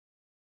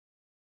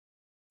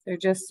 They're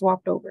just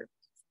swapped over.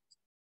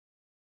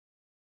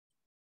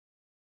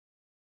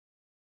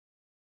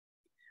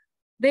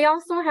 They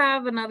also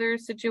have another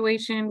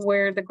situation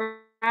where the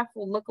graph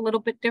will look a little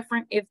bit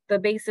different if the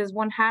base is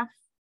 1/2,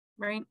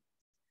 right?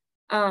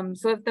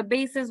 So if the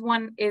base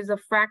is a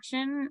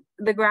fraction,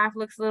 the graph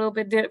looks a little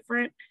bit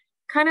different,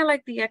 kind of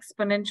like the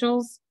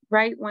exponentials,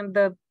 right? When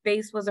the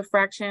base was a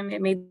fraction,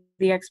 it made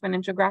the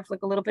exponential graph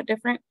look a little bit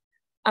different.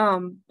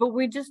 But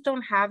we just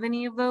don't have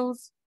any of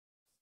those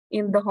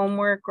in the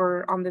homework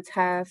or on the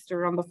test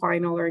or on the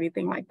final or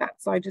anything like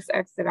that. So I just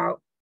X'd it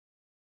out.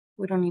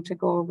 We don't need to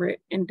go over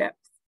it in depth.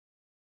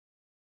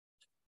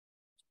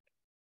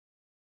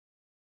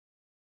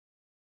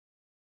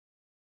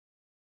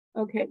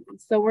 Okay,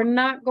 so we're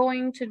not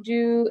going to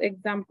do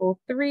example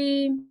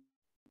 3.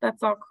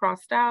 That's all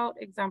crossed out.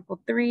 Example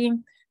 3.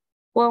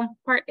 Well,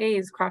 part A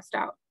is crossed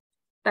out.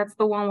 That's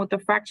the one with the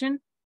fraction.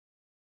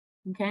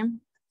 Okay.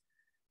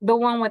 The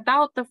one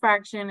without the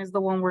fraction is the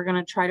one we're going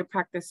to try to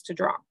practice to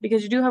draw,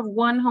 because you do have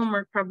one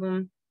homework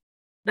problem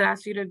that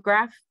asks you to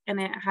graph and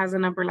it has a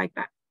number like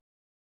that.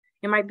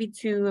 It might be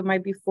 2, it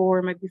might be 4,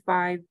 it might be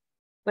 5,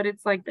 but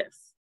it's like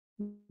this.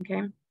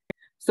 Okay.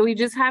 So we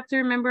just have to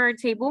remember our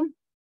table.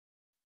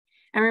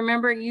 And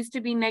remember, it used to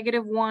be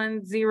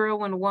 -1,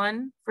 0, and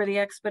 1 for the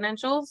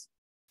exponentials.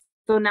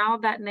 So now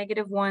that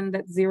 -1,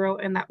 that 0,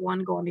 and that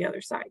 1 go on the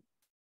other side.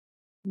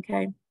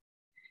 Okay.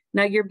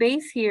 Now your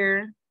base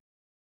here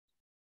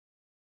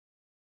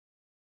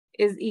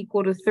is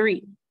equal to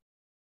 3.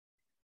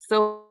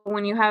 So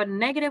when you have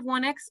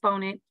 -1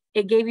 exponent,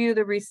 it gave you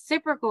the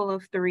reciprocal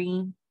of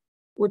 3,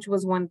 which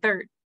was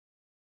 1/3.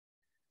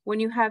 When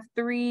you have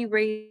 3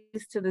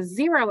 raised to the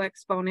 0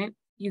 exponent,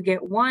 you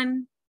get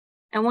 1.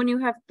 And when you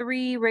have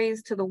 3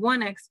 raised to the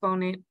 1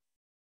 exponent,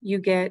 you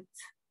get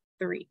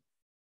 3.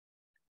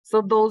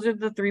 So those are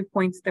the 3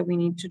 points that we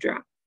need to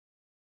draw.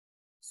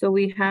 So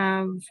we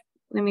have,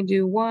 let me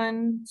do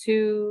 1,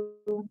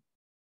 2,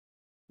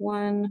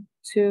 1,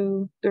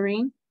 2,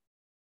 3.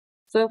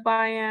 So if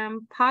I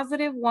am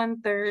positive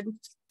 1/3,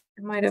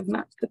 I might have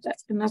not put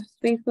that enough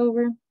space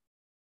over.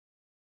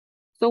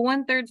 So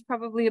 1/3 is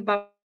probably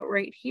about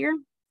right here.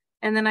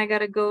 And then I got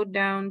to go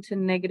down to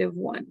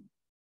 -1.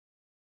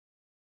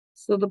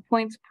 So the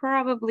point's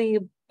probably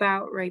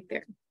about right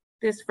there,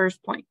 this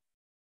first point.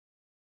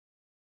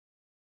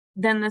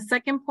 Then the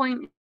second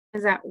point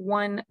is at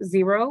 1,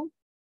 0.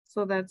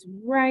 So that's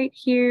right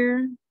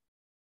here.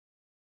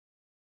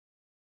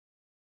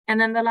 And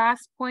then the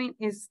last point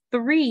is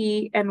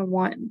 3 and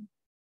 1.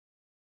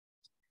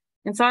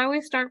 And so I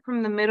always start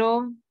from the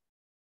middle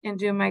and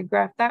do my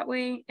graph that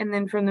way, and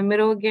then from the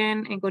middle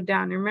again and go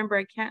down. And remember,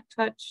 I can't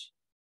touch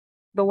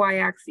the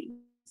y-axis.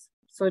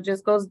 So it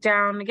just goes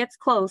down, it gets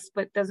close,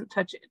 but doesn't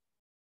touch it.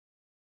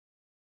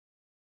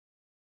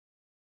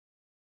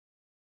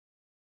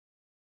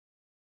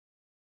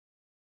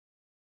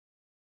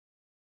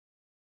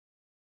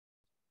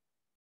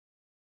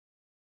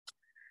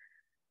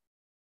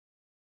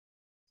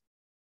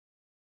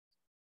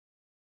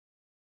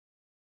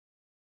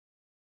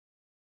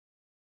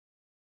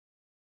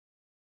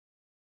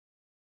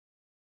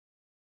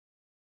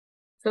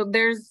 So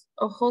there's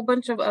a whole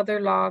bunch of other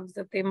logs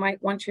that they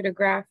might want you to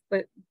graph,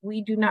 but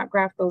we do not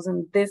graph those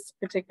in this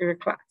particular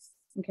class,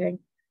 okay?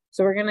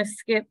 So we're gonna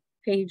skip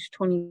page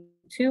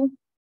 22.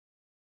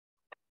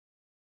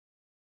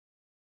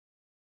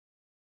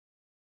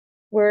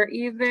 We're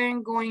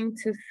even going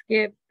to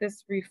skip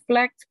this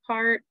reflect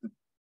part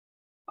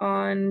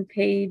on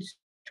page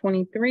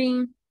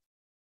 23.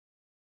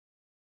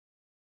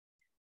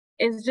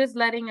 It's just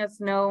letting us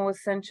know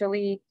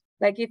essentially,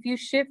 like if you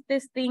shift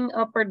this thing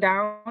up or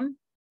down,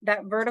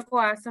 that vertical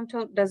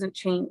asymptote doesn't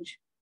change.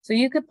 So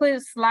you could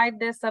slide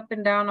this up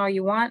and down all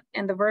you want,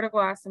 and the vertical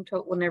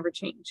asymptote will never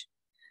change.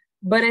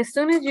 But as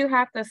soon as you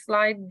have to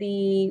slide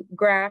the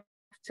graph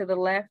to the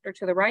left or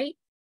to the right,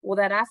 well,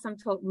 that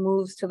asymptote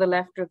moves to the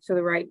left or to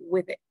the right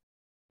with it,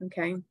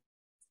 okay?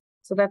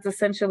 So that's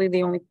essentially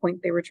the only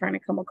point they were trying to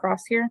come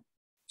across here.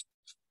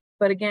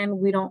 But again,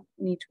 we don't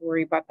need to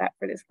worry about that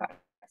for this class.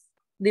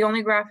 The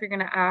only graph you're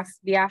gonna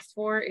be asked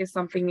for is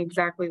something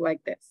exactly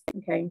like this,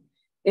 okay?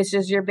 It's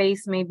just your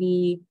base may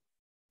be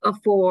a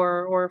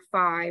 4 or a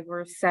 5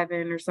 or a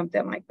 7 or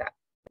something like that,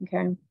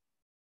 okay?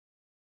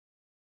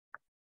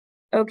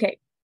 Okay,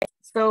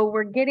 so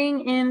we're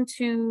getting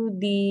into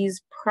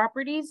these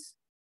properties.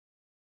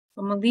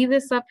 I'm gonna leave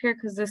this up here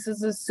because this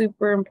is a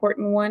super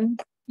important one.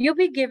 You'll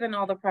be given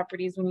all the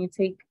properties when you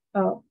take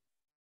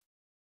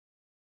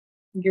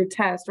your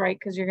test, right?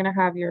 Because you're gonna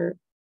have your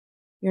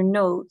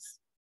notes.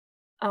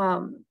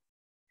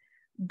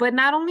 But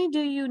not only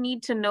do you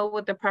need to know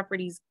what the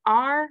properties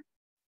are,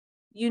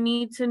 you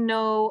need to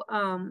know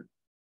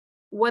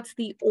what's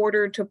the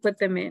order to put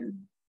them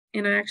in.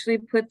 And I actually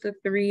put the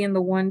 3 and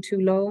the 1 too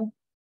low.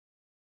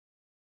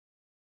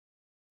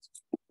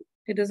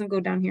 It doesn't go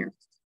down here.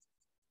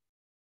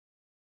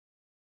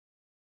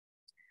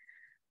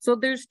 So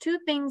there's two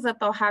things that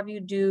they'll have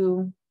you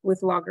do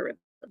with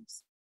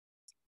logarithms.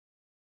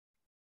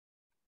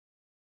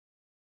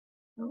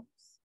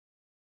 Oops.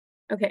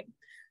 Okay,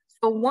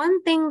 so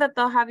one thing that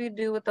they'll have you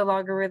do with the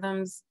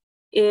logarithms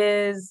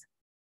is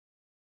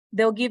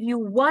they'll give you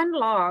one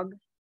log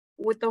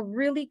with a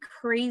really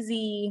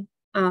crazy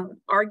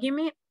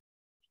argument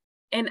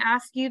and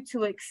ask you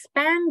to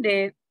expand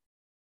it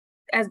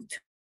as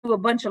to a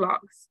bunch of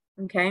logs,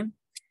 okay?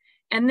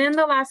 And then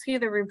they'll ask you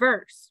the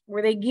reverse,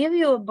 where they give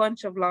you a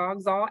bunch of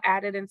logs all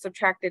added and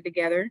subtracted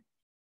together,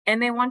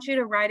 and they want you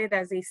to write it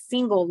as a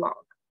single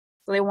log.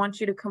 So they want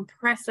you to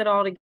compress it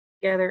all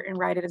together and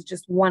write it as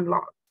just one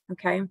log,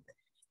 okay?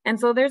 And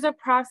so there's a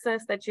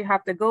process that you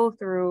have to go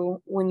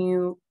through when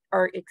you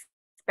are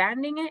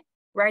expanding it,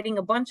 writing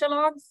a bunch of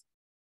logs,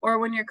 or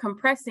when you're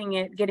compressing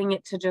it, getting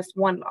it to just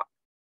one log,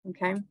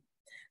 okay?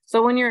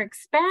 So when you're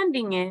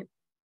expanding it,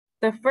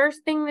 the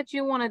first thing that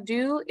you want to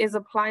do is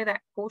apply that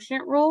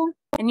quotient rule.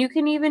 And you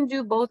can even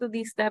do both of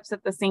these steps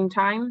at the same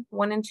time,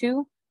 1 and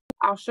 2.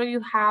 I'll show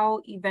you how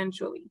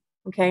eventually,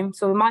 okay?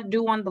 So we might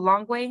do one the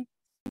long way,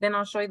 then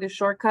I'll show you the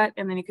shortcut,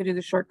 and then you could do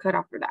the shortcut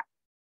after that.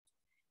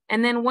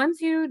 And then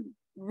once you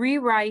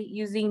rewrite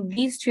using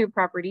these two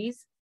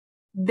properties,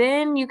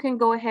 then you can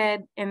go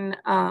ahead and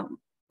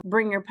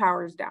bring your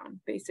powers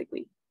down,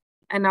 basically.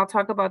 And I'll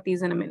talk about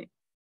these in a minute.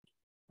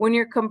 When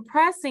you're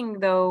compressing,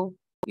 though,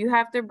 you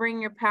have to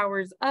bring your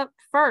powers up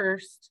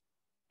first,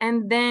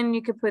 and then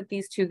you could put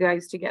these two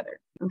guys together,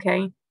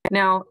 okay?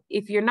 Now,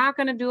 if you're not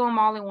gonna do them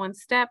all in one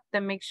step,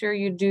 then make sure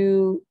you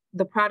do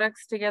the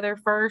products together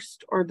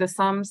first or the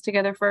sums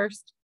together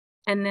first,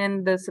 and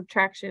then the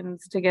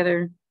subtractions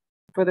together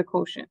for the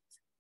quotient,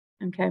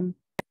 okay?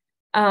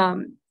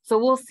 So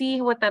we'll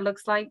see what that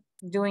looks like,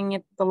 doing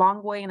it the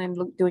long way and then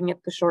doing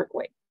it the short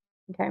way,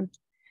 okay?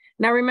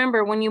 Now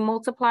remember, when you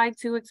multiply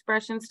two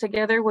expressions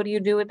together, what do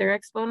you do with their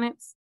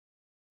exponents?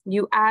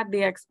 You add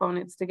the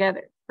exponents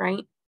together,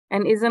 right?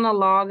 And isn't a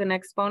log an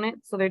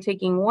exponent? So they're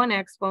taking one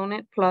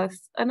exponent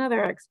plus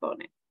another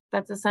exponent.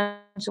 That's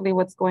essentially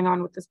what's going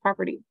on with this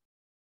property.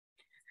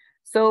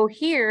 So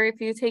here, if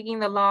you're taking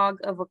the log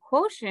of a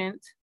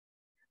quotient,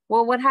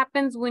 well, what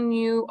happens when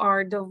you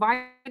are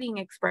dividing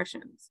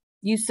expressions?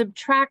 You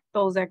subtract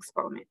those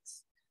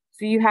exponents.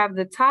 So you have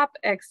the top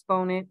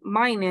exponent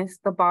minus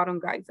the bottom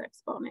guy's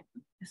exponent,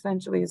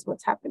 essentially is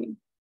what's happening.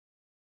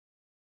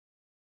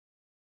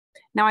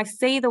 Now I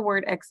say the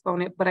word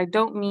exponent, but I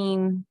don't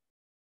mean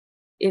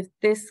if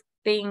this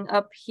thing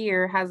up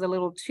here has a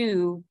little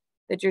 2,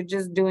 that you're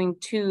just doing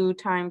 2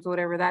 times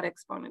whatever that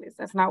exponent is.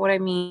 That's not what I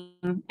mean,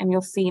 and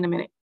you'll see in a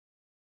minute.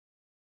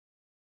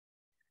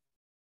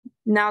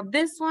 Now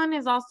this one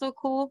is also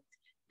cool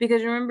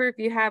because remember, if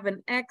you have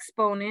an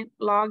exponent,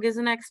 log is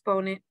an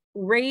exponent,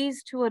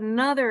 raised to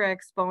another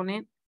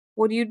exponent,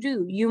 what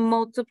do? You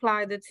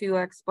multiply the two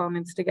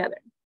exponents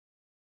together,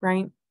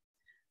 right?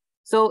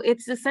 So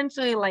it's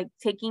essentially like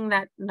taking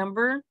that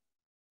number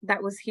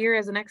that was here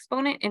as an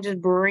exponent and just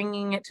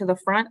bringing it to the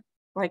front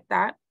like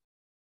that.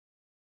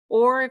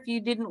 Or if you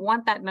didn't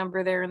want that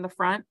number there in the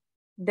front,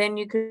 then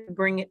you could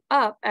bring it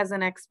up as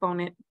an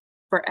exponent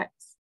for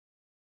x,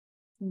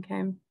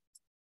 okay?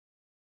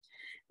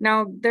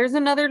 Now there's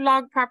another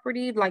log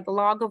property like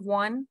log of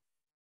 1.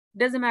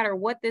 Doesn't matter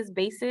what this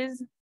base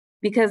is,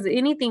 because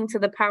anything to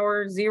the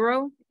power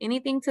 0,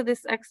 anything to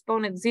this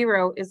exponent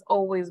 0 is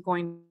always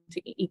going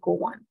to equal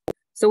 1.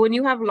 So when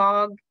you have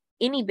log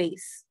any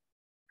base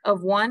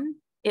of 1,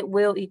 it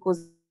will equal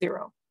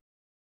 0.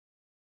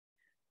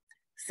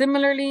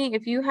 Similarly,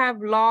 if you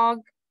have log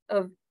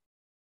of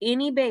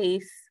any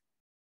base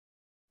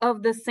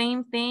of the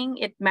same thing,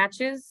 it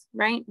matches,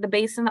 right? The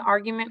base and the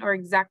argument are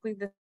exactly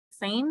the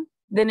same,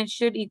 then it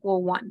should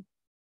equal 1,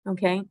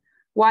 okay?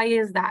 Why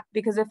is that?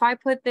 Because if I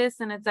put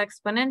this in its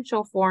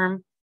exponential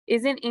form,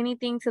 isn't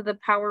anything to the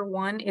power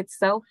 1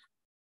 itself,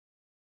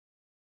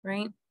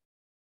 right?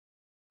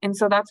 And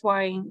so that's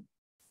why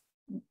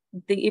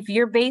if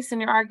your base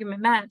and your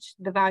argument match,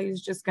 the value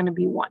is just going to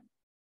be 1.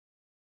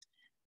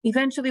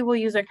 Eventually, we'll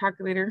use our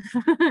calculator,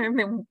 and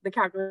then the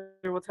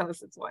calculator will tell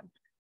us it's 1.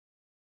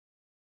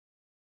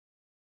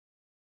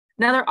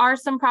 Now, there are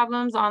some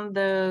problems on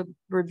the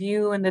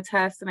review and the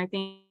test, and I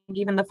think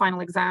even the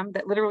final exam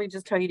that literally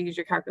just tell you to use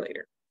your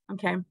calculator,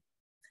 okay?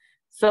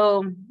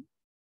 So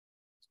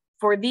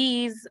for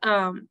these,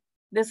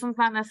 this one's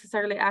not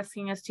necessarily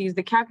asking us to use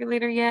the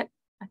calculator yet.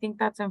 I think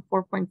that's in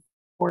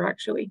 4.4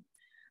 actually.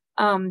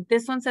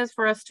 This one says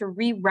for us to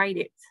rewrite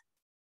it,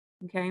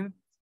 okay?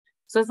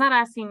 So it's not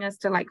asking us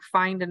to like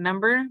find a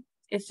number,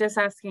 it's just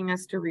asking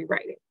us to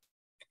rewrite it.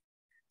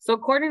 So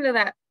according to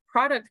that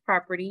product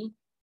property,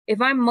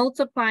 if I'm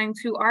multiplying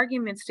two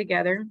arguments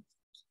together,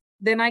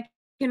 then I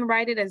can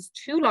write it as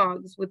 2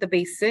 logs with the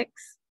base 6.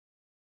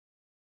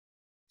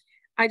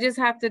 I just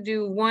have to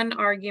do one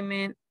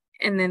argument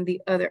and then the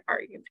other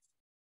argument,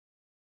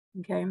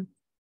 okay?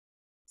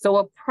 So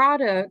a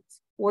product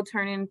will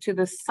turn into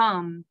the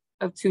sum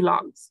of 2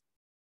 logs.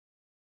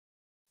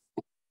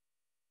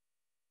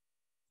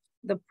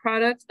 the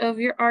product of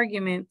your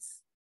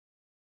arguments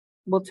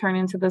will turn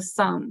into the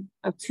sum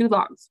of two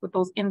logs with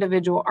those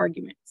individual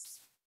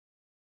arguments.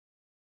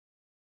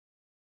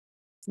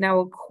 Now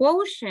a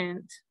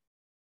quotient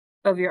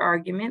of your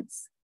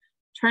arguments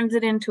turns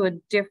it into a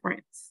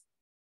difference.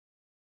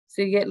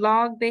 So you get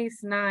log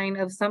base 9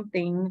 of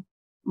something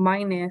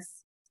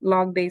minus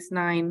log base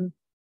 9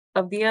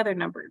 of the other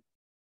number.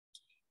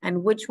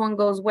 And which one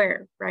goes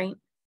where, right?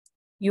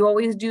 You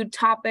always do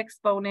top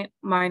exponent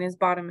minus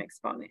bottom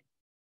exponent.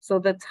 So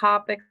the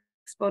top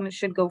exponent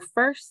should go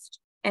first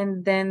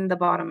and then the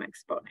bottom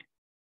exponent.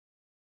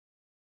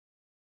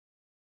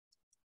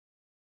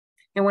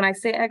 And when I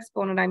say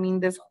exponent, I mean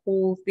this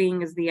whole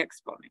thing is the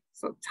exponent.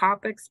 So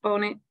top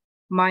exponent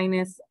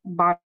minus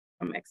bottom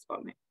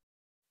exponent.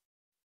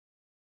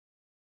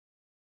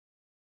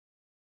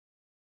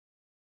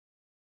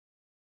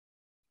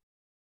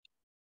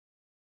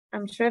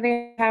 I'm sure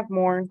they have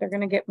more. They're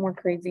going to get more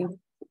crazy.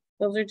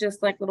 Those are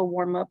just like little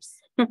warm-ups.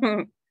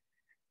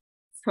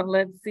 So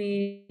let's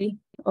see.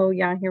 Oh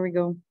yeah, here we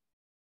go.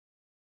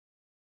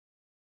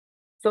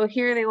 So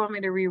here they want me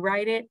to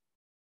rewrite it.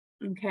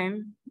 Okay.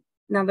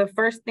 Now the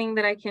first thing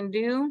that I can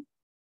do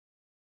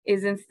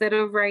is instead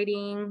of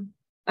writing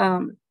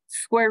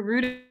square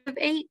root of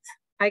 8,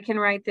 I can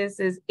write this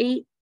as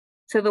 8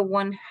 to the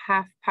 1/2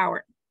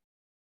 power,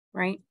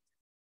 right?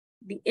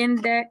 The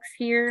index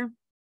here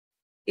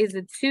is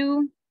a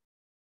 2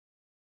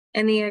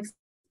 and the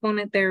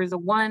exponent there is a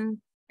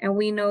 1. And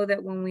we know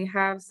that when we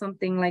have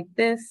something like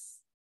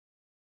this,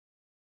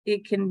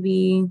 it can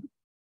be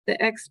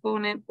the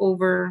exponent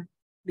over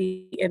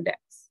the index.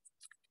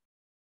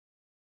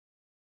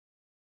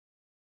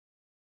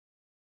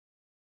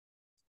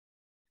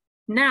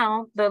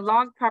 Now, the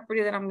log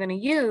property that I'm going to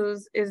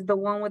use is the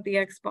one with the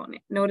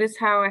exponent. Notice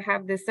how I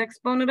have this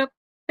exponent up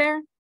there,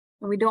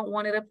 and we don't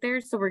want it up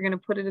there, so we're going to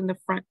put it in the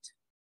front.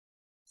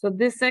 So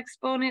this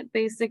exponent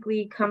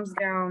basically comes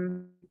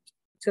down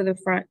to the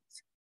front.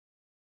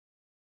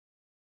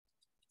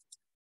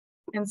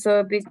 And so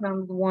it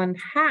becomes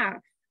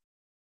 1/2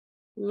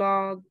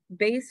 log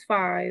base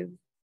 5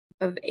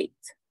 of 8.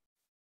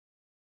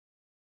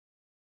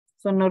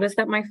 So notice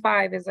that my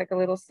 5 is like a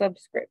little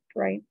subscript,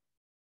 right?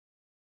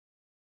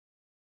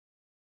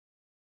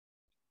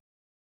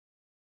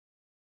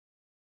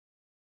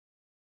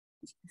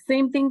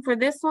 Same thing for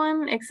this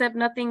one, except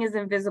nothing is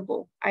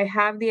invisible. I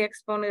have the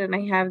exponent and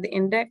I have the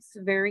index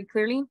very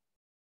clearly.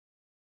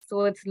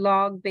 So it's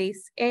log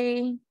base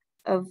A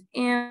of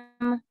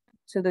m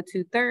to the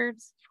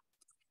 2/3.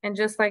 And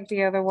just like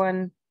the other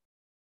one,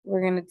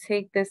 we're going to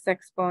take this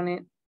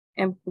exponent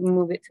and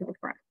move it to the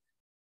front.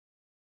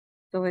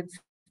 So it's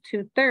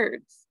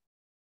 2/3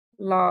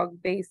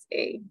 log base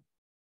A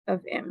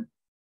of m.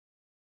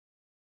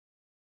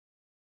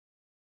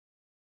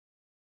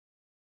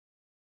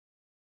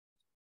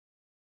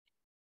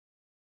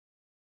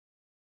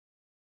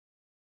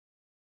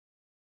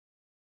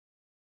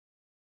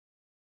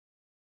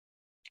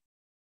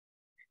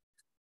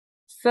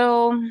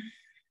 So,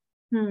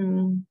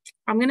 I'm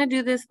going to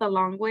do this the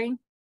long way,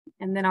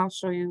 and then I'll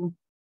show you,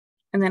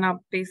 and then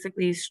I'll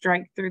basically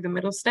strike through the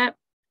middle step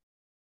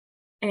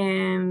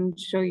and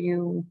show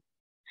you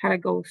how to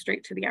go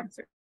straight to the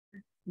answer,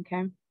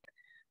 okay?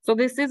 So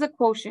this is a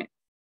quotient,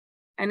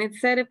 and it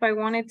said if I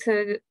wanted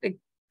to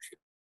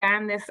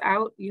expand this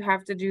out, you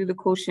have to do the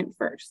quotient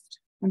first,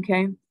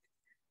 okay?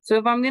 So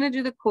if I'm going to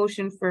do the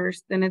quotient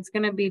first, then it's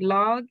going to be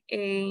log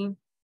A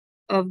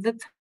of the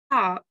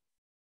top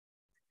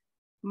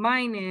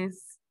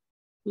minus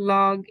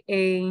log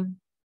A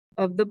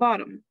of the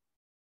bottom.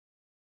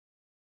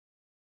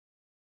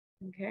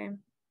 Okay.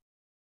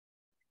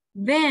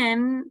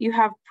 Then you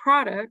have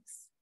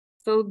products.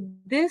 So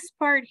this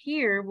part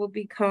here will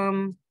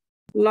become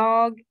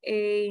log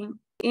A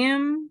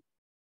m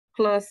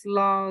plus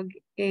log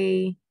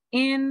A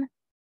n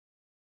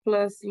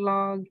plus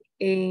log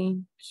A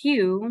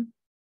q.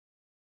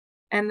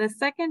 And the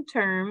second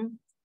term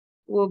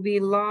will be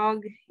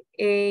log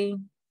A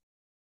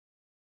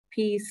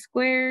p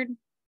squared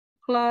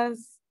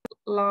plus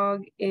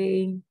log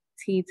A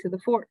t to the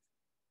 4th.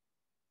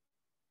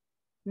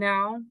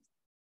 Now,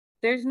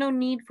 there's no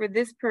need for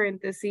this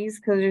parentheses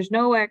because there's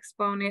no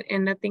exponent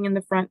and nothing in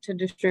the front to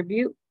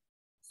distribute.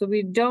 So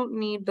we don't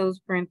need those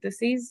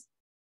parentheses.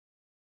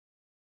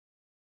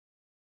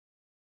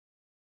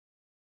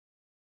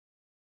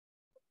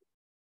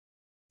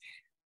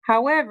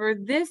 However,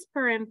 this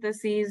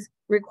parentheses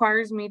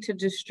requires me to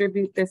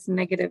distribute this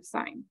negative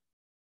sign.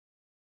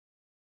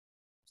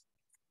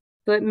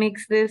 So it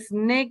makes this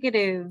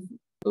negative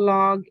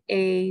log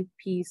A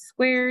p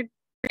squared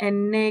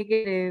and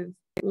negative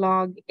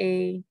log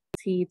A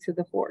t to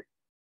the 4th.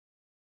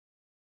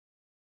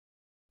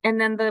 And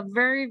then the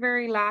very,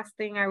 very last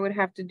thing I would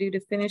have to do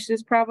to finish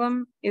this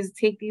problem is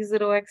take these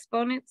little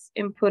exponents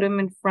and put them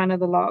in front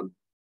of the log.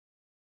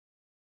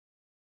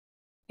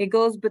 It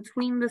goes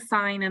between the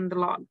sign and the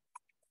log.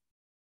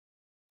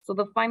 So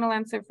the final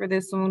answer for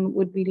this one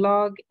would be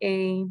log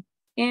A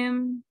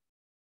m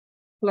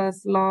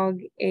plus log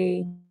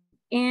A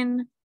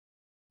n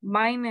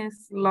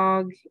minus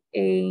log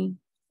A,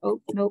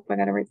 oh, nope, I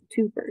gotta write the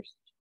 2 first.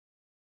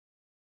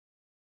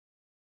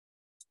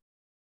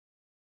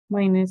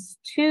 Minus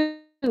 2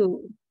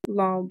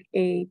 log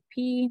A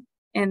P,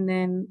 and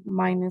then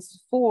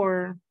minus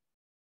 4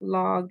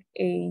 log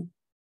A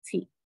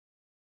T,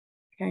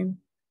 okay?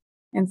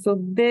 And so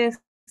this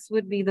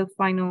would be the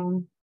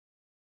final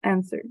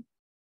answer,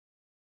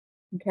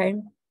 okay?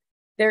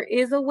 There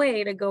is a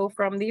way to go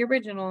from the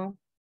original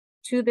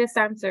to this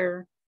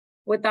answer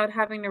without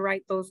having to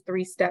write those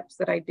 3 steps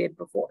that I did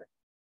before,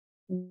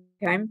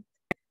 okay?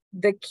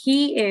 The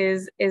key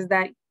is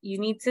that you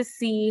need to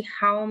see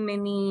how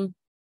many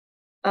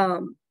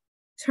how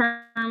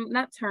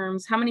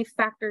many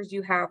factors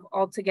you have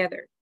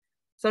altogether.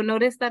 So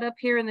notice that up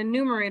here in the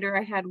numerator,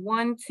 I had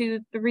 1,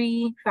 2,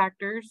 3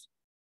 factors.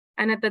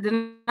 And at the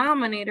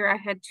denominator, I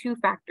had 2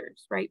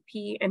 factors, right?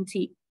 P and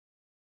T.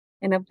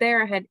 And up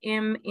there, I had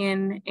M,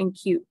 N, and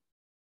Q,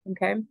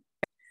 okay?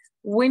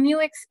 When you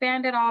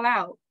expand it all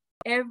out,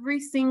 every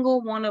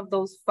single one of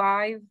those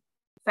 5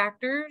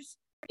 factors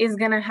is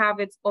gonna have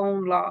its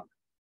own log.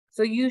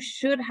 So you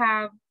should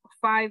have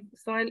 5,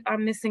 so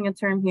I'm missing a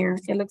term here.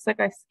 It looks like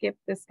I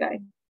skipped this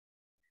guy.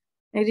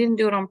 I didn't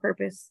do it on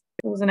purpose.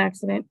 It was an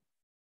accident.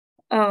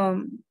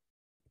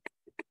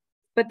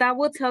 But that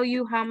will tell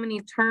you how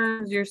many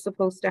terms you're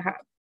supposed to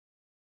have.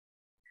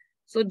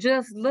 So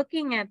just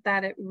looking at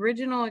that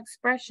original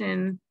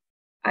expression,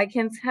 I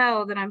can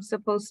tell that I'm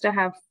supposed to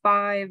have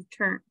 5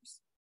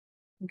 terms,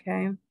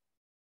 okay?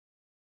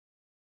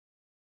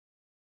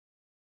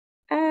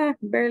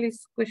 Barely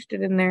squished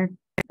it in there.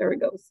 There it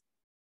goes.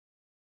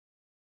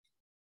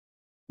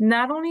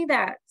 Not only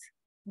that,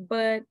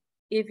 but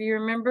if you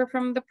remember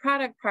from the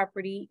product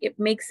property, it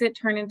makes it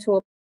turn into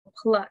a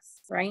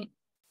plus, right?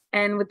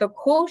 And with the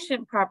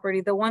quotient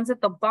property, the ones at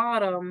the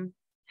bottom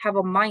have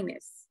a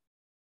minus.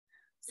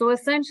 So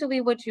essentially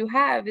what you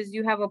have is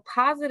you have a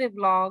positive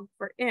log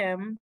for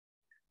M,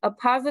 a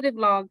positive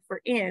log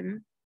for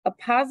N, a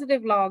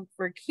positive log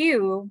for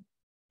Q,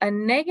 a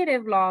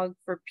negative log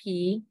for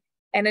P,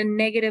 and a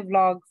negative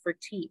log for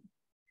T.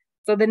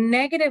 So the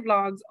negative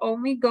logs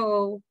only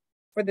go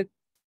for the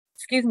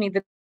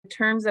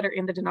terms that are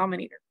in the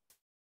denominator,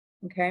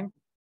 okay?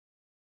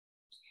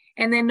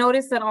 And then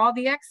notice that all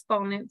the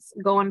exponents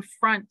go in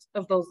front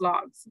of those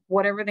logs,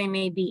 whatever they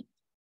may be.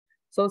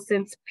 So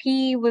since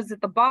P was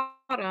at the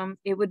bottom,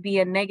 it would be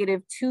a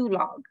 -2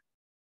 log.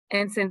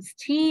 And since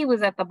T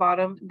was at the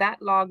bottom,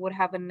 that log would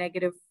have a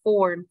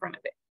 -4 in front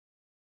of it,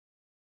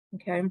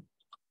 okay?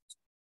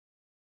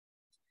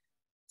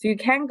 So you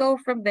can go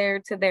from there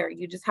to there.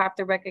 You just have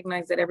to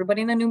recognize that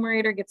everybody in the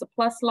numerator gets a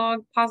plus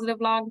log, positive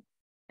log,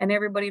 and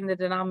everybody in the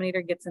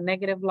denominator gets a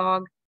negative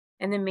log,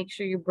 and then make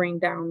sure you bring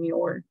down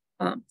your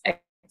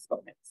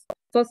exponents.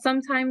 So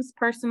sometimes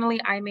personally,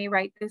 I may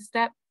write this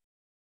step,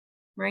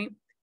 right?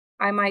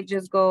 I might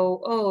just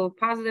go, oh,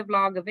 positive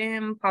log of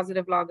M,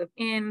 positive log of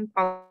N,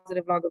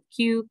 positive log of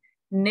Q,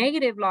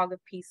 negative log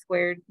of P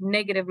squared,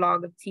 negative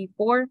log of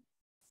T4,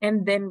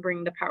 and then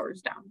bring the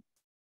powers down,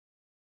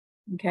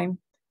 okay?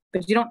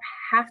 But you don't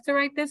have to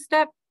write this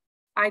step.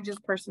 I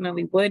just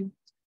personally would,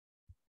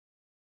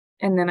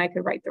 and then I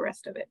could write the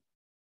rest of it,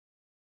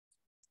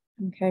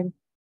 okay?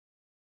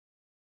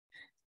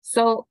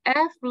 So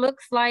F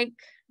looks like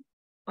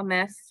a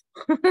mess.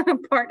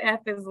 Part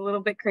F is a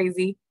little bit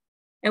crazy,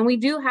 and we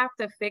do have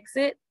to fix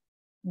it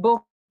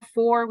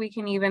before we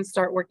can even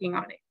start working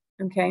on it,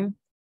 okay?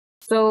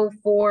 So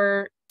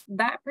for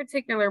that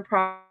particular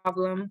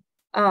problem,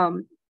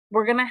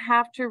 we're gonna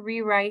have to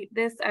rewrite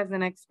this as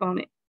an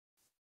exponent.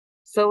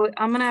 So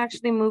I'm gonna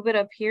actually move it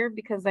up here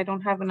because I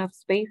don't have enough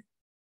space.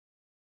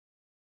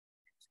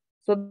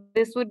 So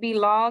this would be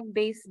log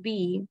base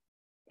B,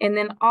 and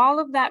then all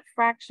of that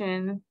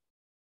fraction,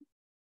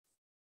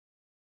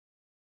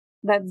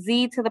 that's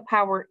Z to the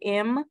power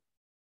M,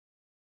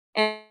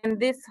 and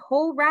this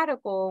whole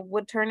radical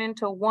would turn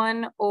into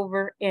 1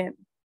 over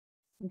N,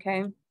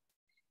 okay?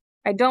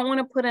 I don't want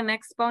to put an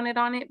exponent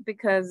on it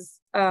because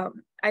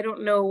I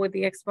don't know what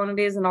the exponent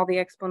is and all the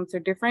exponents are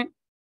different.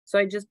 So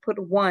I just put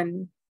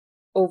 1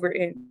 over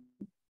N.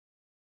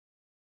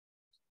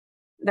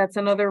 That's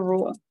another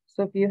rule.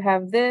 So if you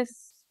have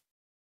this,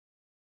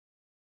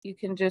 you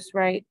can just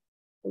write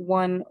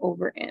 1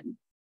 over N.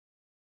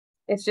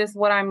 It's just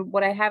what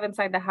I have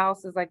inside the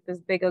house is like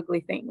this big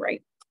ugly thing,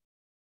 right?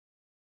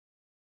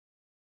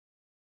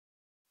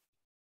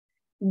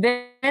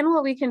 Then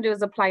what we can do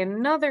is apply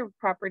another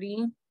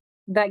property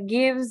that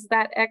gives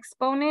that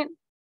exponent.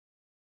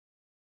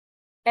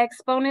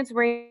 Exponents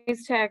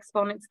raised to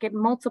exponents get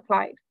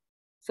multiplied.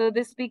 So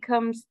this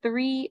becomes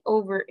 3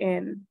 over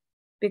N,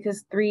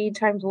 because 3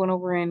 times 1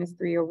 over N is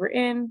 3 over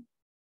N.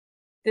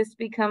 This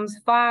becomes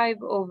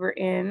 5 over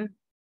N,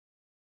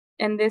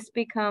 and this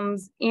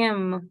becomes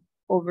M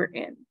over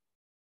N.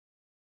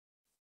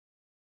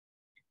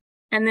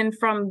 And then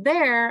from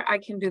there, I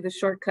can do the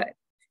shortcut.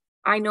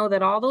 I know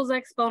that all those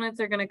exponents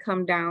are going to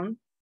come down,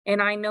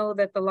 and I know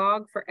that the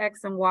log for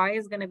X and Y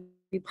is going to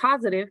be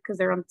positive because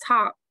they're on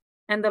top,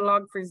 and the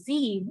log for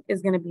Z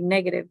is going to be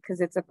negative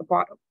because it's at the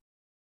bottom.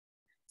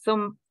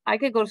 So I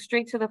could go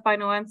straight to the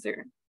final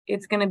answer.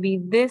 It's going to be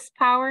this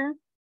power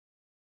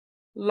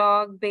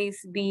log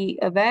base b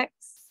of x.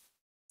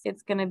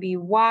 It's going to be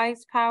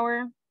y's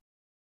power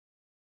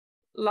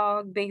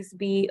log base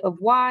b of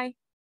y.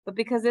 But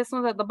because this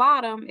one's at the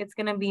bottom, it's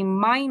going to be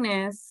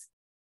minus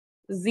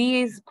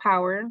z's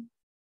power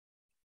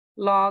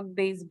log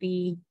base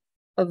b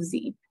of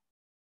z.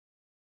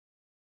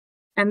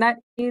 And that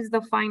is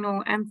the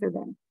final answer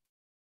then.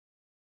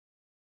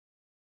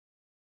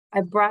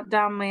 I brought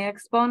down my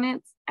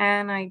exponents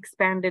and I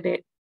expanded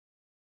it.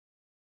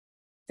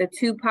 The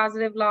two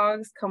positive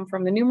logs come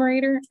from the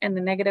numerator and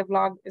the negative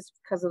log is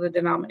because of the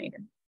denominator.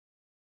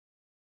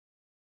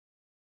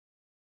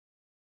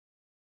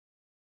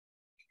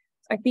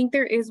 I think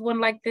there is one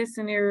like this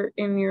in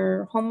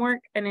your homework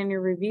and in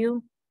your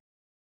review.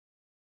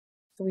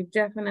 So we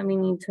definitely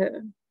need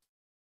to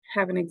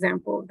have an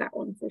example of that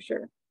one for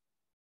sure.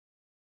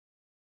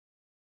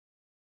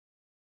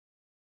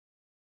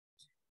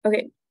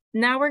 Okay,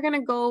 now we're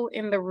gonna go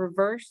in the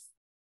reverse.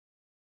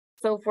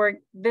 So for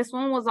this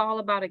one was all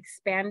about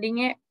expanding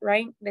it,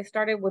 right? They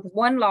started with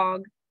one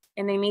log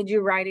and they made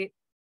you write it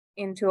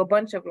into a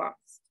bunch of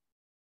logs.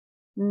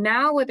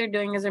 Now what they're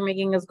doing is they're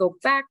making us go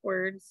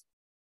backwards.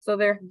 So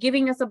they're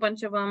giving us a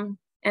bunch of them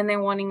and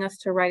then wanting us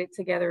to write it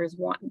together as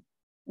one,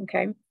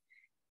 okay?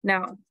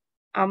 Now,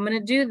 I'm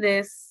gonna do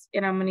this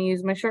and I'm gonna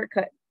use my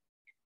shortcut.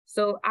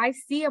 So I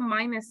see a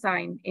minus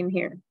sign in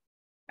here.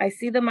 I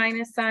see the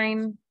minus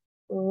sign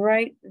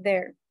right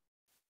there.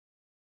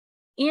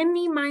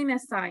 Any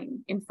minus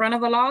sign in front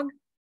of a log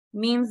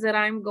means that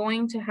I'm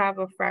going to have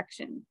a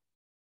fraction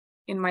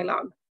in my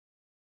log,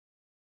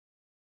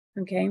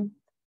 okay?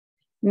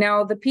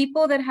 Now, the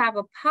people that have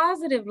a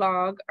positive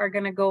log are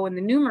gonna go in the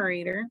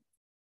numerator,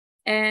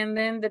 and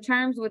then the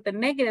terms with the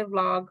negative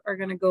log are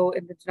gonna go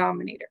in the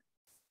denominator.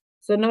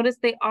 So notice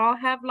they all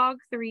have log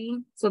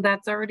 3, so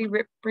that's already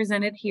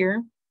represented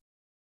here.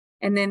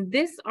 And then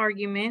this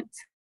argument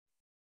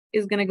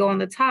is gonna go on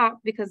the top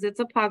because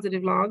it's a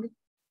positive log.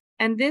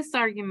 And this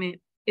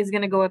argument is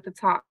gonna go at the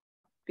top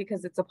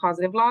because it's a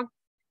positive log.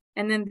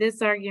 And then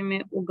this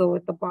argument will go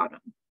at the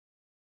bottom,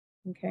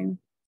 okay?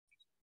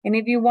 And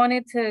if you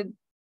wanted to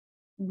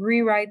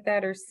rewrite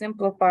that or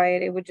simplify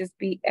it, it would just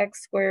be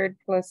x squared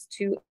plus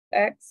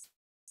 2x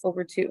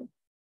over 2.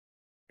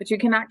 But you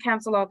cannot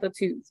cancel out the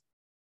 2's.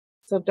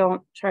 So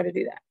don't try to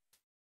do that.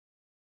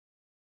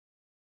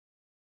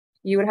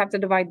 You would have to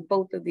divide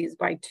both of these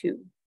by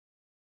 2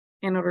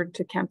 in order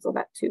to cancel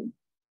that 2.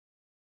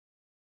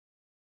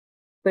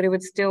 But it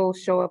would still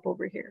show up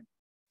over here.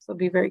 So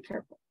be very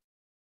careful.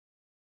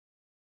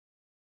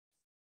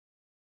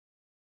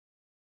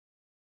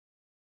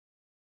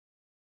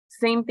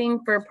 Same thing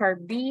for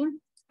part B.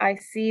 I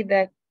see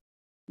that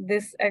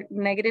this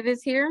negative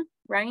is here,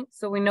 right?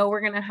 So we know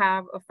we're gonna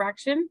have a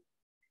fraction.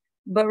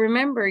 But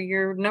remember,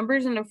 your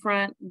numbers in the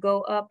front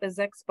go up as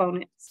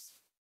exponents.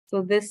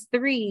 So this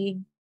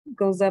 3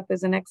 goes up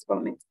as an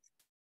exponent.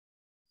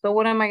 So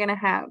what am I gonna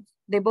have?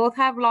 They both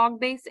have log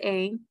base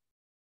A.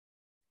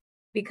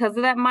 Because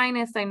of that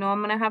minus, I know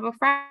I'm gonna have a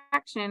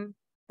fraction.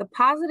 The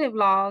positive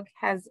log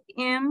has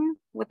m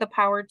with the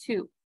power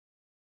 2.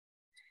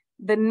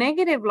 The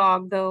negative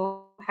log,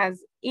 though,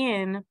 has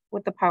n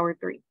with the power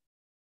 3.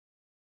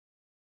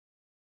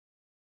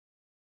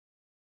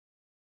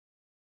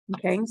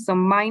 Okay, so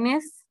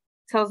minus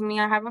tells me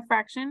I have a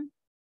fraction.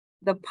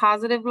 The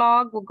positive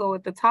log will go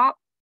at the top.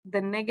 The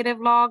negative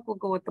log will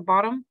go at the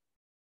bottom.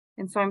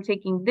 And so I'm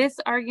taking this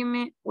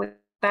argument with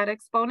that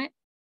exponent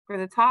for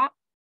the top,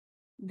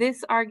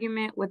 this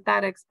argument with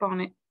that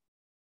exponent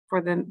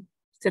for the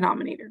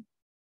denominator.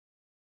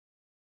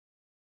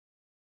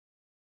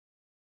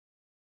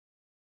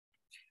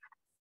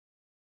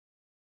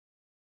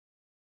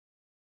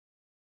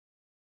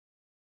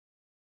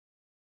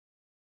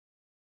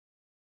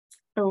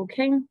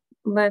 Okay,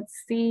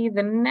 let's see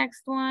the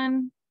next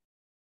one.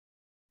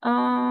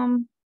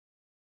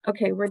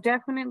 Okay, we're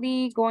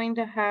definitely going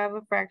to have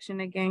a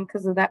fraction again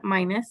because of that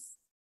minus.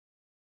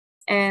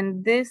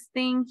 And this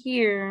thing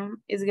here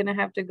is gonna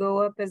have to go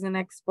up as an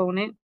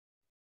exponent.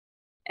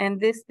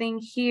 And this thing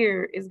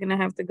here is gonna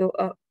have to go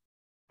up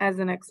as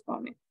an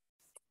exponent.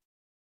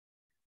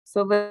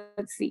 So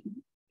let's see.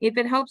 If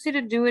it helps you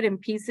to do it in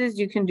pieces,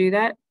 you can do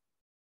that.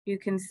 You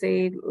can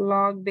say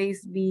log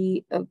base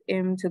b of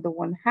m to the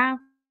 1/2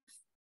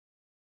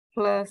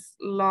 plus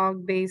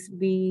log base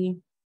b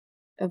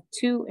of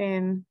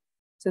 2n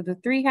to the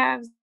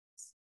 3/2.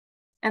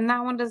 And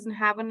that one doesn't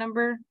have a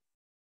number.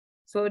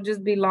 So it would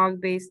just be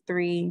log base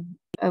 3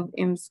 of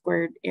m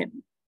squared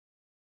n.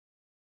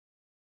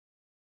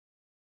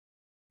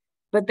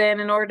 But then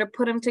in order to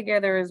put them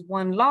together as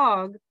one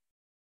log,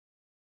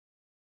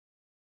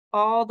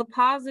 all the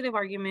positive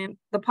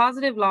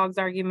logs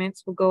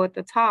arguments will go at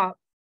the top.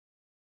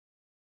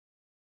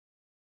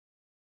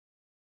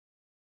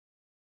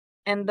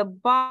 And the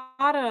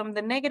bottom,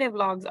 the negative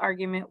logs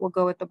argument will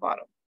go at the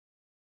bottom.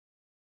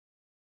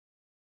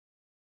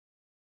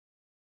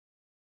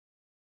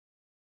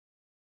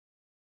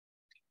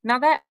 Now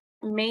that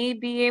may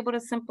be able to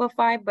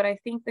simplify, but I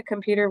think the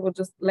computer will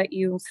just let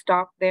you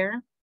stop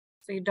there.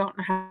 So you don't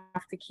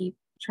have to keep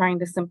trying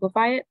to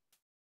simplify it.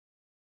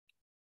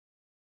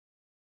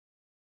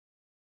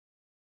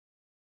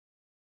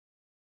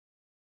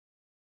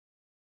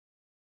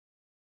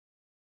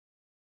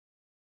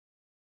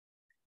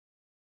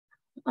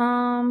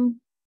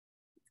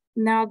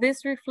 Now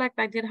this reflect,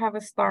 I did have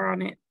a star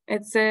on it.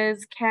 It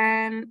says,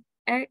 can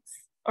x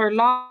or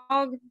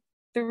log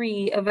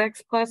 3 of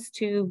x plus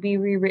 2 be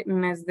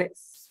rewritten as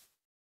this?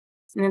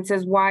 And it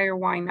says why or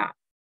why not?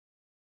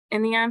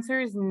 And the answer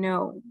is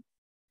no,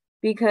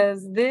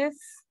 because this,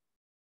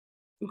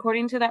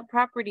 according to that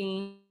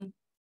property,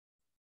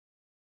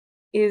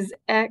 is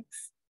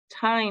x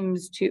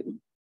times 2,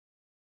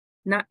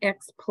 not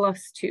x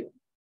plus 2.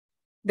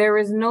 There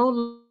is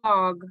no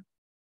log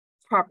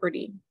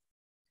property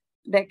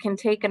that can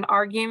take an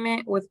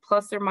argument with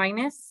plus or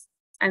minus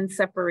and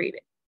separate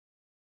it.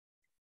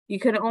 You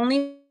can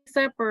only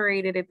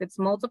separate it if it's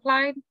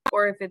multiplied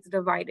or if it's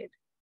divided.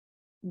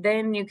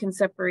 Then you can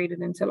separate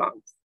it into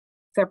logs,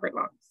 separate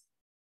logs,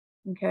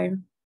 okay?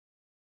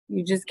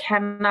 You just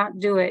cannot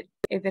do it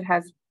if it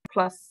has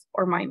plus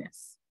or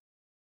minus,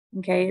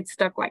 okay? It's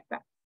stuck like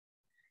that.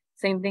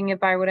 Same thing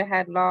if I would have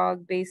had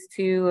log base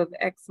 2 of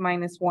x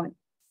minus 1.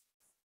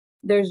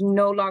 There's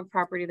no log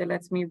property that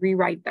lets me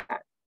rewrite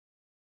that,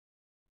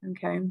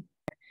 okay?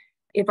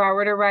 If I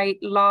were to write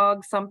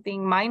log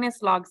something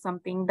minus log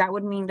something, that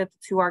would mean that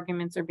the two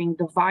arguments are being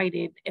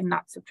divided and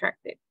not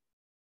subtracted,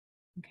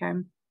 okay?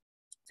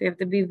 So you have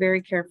to be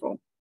very careful.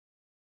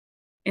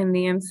 And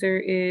the answer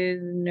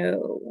is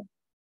no.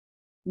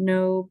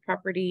 No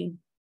property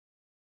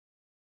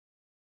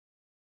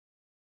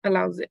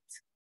allows it.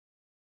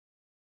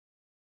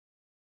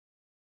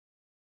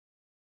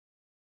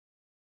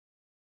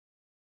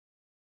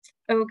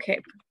 Okay,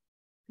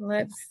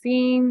 let's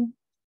see.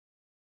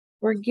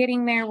 We're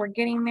getting there, we're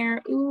getting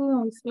there.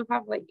 Ooh, we still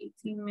have like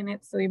 18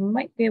 minutes, so we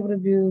might be able to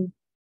do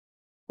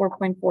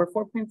 4.4.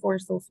 4.4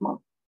 is so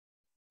small.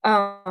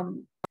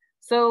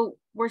 So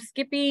we're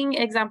skipping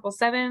example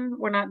 7.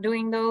 We're not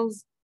doing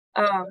those.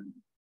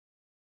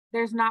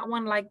 There's not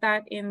one like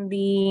that in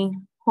the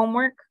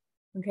homework,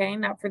 okay,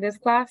 not for this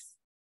class.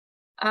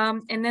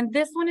 And then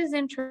this one is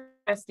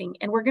interesting,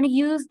 and we're gonna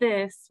use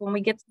this when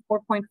we get to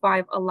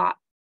 4.5 a lot.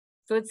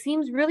 So it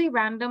seems really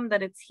random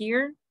that it's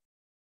here,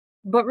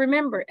 but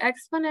remember,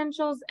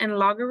 exponentials and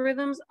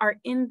logarithms are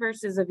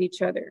inverses of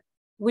each other,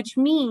 which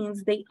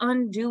means they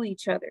undo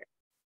each other.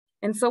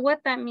 And so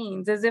what that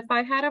means is if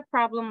I had a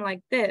problem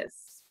like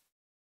this,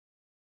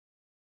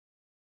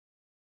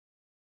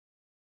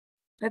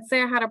 let's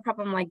say I had a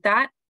problem like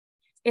that,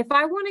 if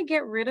I want to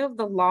get rid of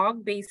the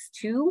log base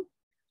 2,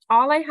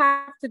 all I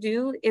have to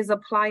do is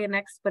apply an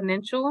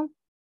exponential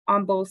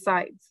on both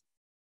sides,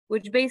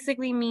 which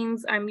basically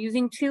means I'm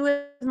using 2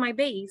 as my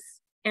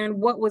base, and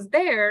what was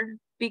there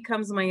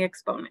becomes my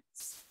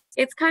exponents.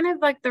 It's kind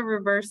of like the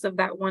reverse of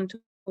that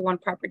one-to-one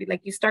property.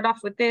 Like you start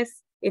off with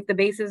this, if the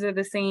bases are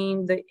the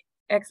same, the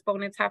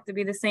exponents have to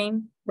be the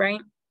same,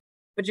 right?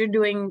 But you're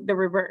doing the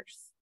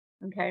reverse,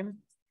 okay?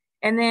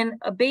 And then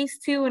a base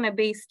 2 and a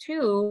base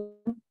 2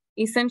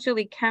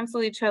 essentially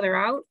cancel each other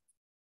out.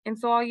 And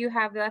so all you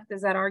have left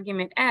is that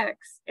argument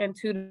x and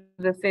 2 to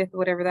the 5th,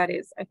 whatever that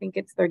is. I think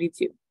it's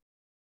 32.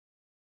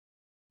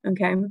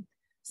 Okay,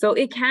 so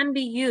it can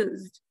be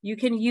used. You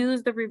can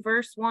use the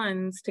reverse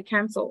ones to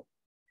cancel.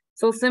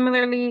 So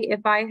similarly,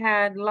 if I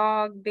had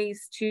log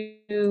base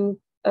 2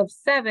 of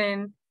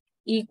 7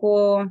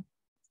 equal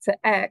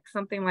to x,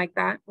 something like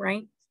that,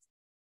 right?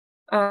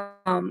 No,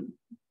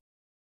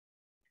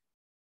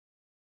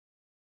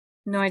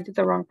 I did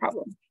the wrong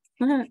problem.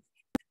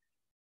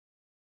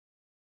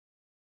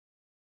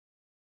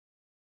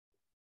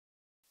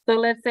 So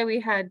let's say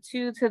we had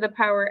 2 to the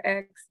power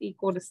x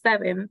equal to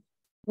 7.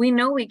 We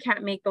know we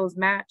can't make those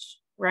match,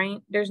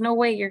 right? There's no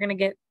way you're going to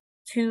get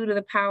 2 to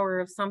the power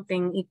of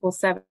something equals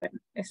 7.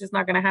 It's just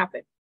not going to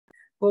happen.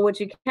 But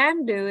what you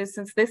can do is,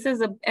 since this is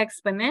an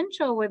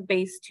exponential with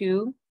base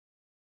 2,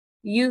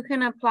 you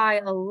can apply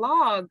a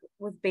log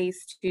with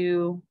base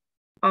 2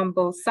 on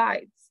both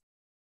sides.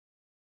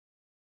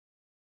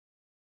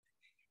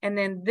 And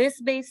then this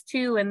base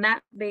 2 and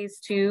that base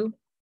 2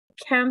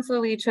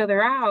 cancel each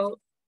other out,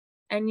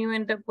 and you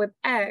end up with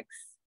x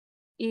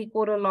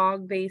equal to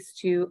log base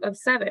 2 of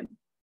 7.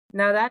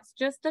 Now that's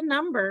just a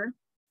number,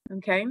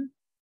 okay?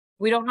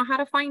 We don't know how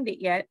to find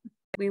it yet.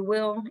 We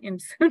will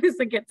as soon as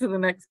I get to the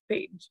next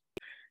page,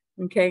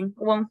 okay?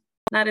 Well,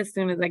 not as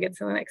soon as I get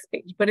to the next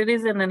page, but it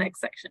is in the next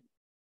section,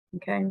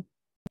 okay?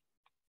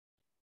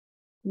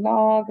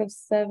 Log of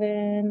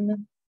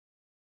 7,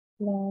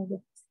 log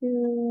of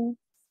 2.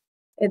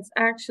 It's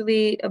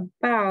actually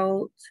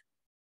about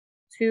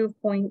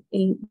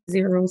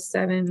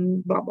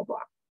 2.807, blah, blah, blah,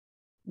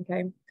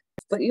 okay?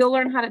 But you'll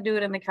learn how to do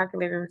it in the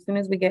calculator as soon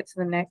as we get to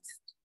the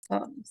next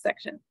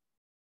section.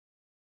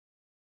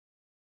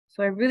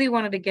 So I really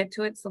wanted to get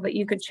to it so that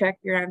you could check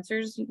your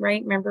answers,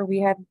 right? Remember we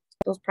had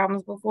those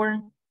problems before?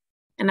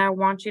 And I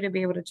want you to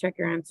be able to check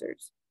your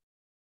answers.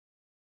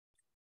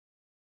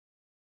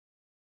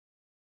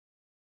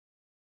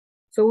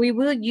 So we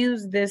will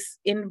use this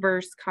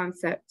inverse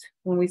concept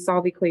when we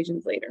solve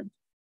equations later.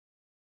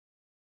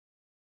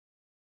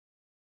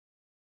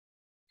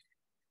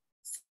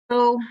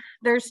 So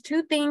there's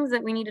two things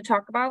that we need to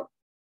talk about.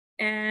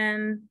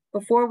 And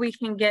before we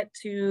can get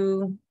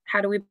to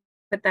how do we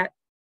put that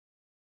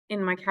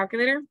in my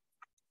calculator,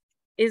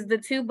 is the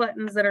two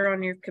buttons that are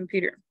on your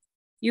computer.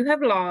 You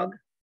have log,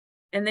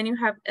 and then you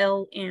have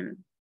LN.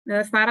 Now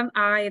that's not an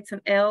I, it's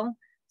an L.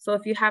 So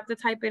if you have to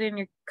type it in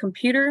your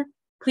computer,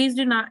 please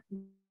do not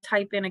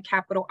type in a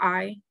capital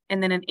I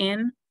and then an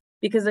N,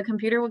 because the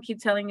computer will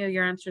keep telling you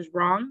your answer is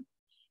wrong.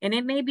 And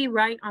it may be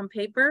right on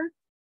paper,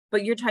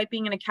 but you're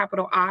typing in a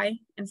capital I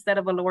instead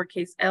of a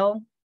lowercase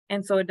l.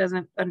 And so it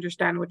doesn't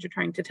understand what you're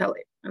trying to tell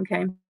it,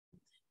 okay?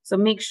 So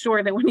make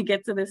sure that when you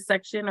get to this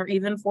section, or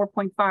even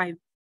 4.5,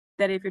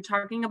 that if you're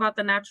talking about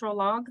the natural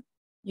log,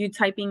 you're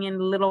typing in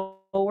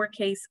little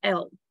lowercase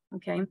l,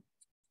 okay?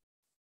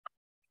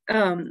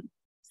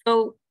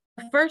 So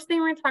the first thing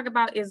we're gonna talk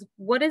about is,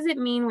 what does it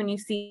mean when you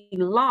see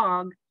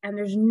log and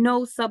there's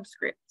no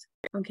subscript,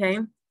 okay?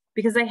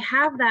 Because I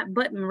have that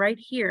button right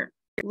here,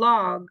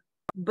 log,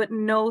 but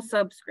no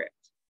subscript,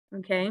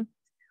 okay?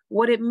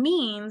 What it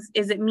means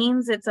is it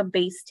means it's a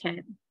base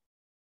 10.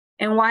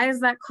 And why is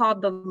that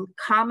called the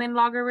common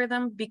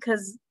logarithm?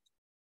 Because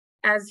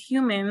as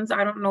humans,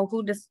 I don't know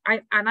who this,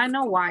 and I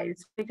know why,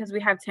 it's because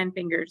we have 10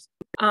 fingers.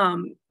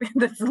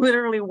 That's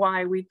literally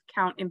why we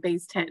count in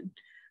base 10.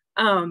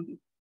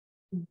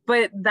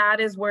 But that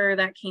is where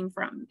that came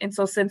from. And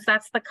so since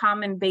that's the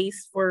common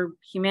base for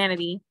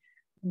humanity,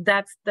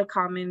 that's the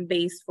common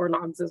base for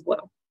logs as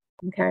well,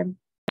 okay?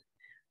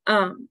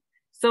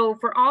 So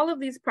for all of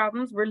these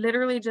problems, we're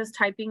literally just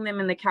typing them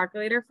in the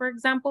calculator for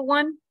example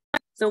 1.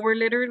 So we're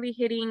literally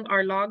hitting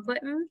our log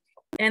button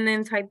and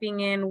then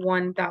typing in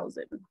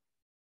 1000.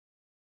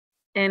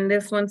 And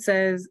this one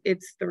says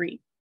it's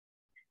 3.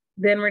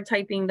 Then we're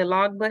typing the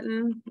log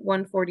button,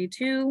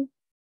 142.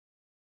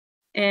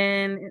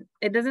 And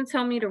it doesn't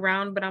tell me to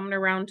round, but I'm going to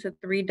round to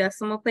 3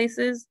 decimal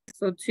places.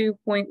 So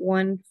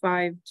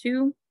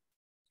 2.152.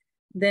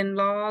 Then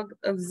log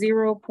of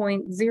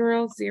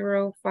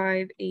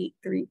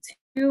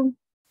 0.005832.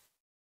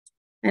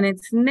 And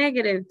it's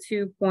negative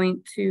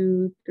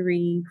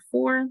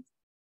 2.234.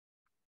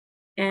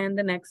 And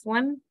the next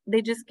one,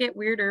 they just get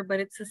weirder, but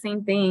it's the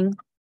same thing.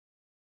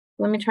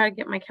 Let me try to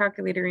get my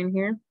calculator in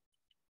here.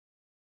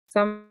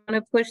 So I'm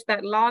going to push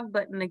that log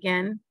button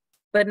again,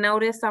 but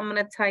notice I'm going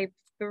to type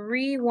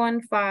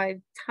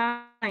 315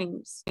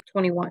 times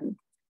 21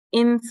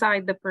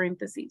 inside the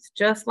parentheses,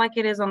 just like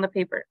it is on the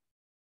paper.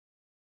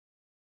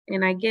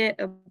 And I get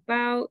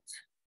about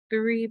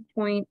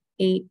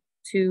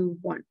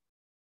 3.821,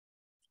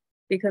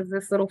 because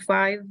this little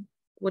 5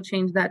 will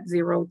change that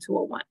 0 to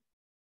a 1. I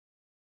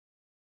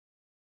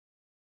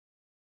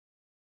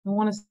don't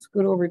want to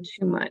scoot over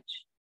too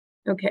much.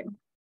 Okay.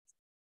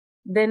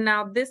 Then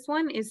now this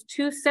one is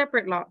 2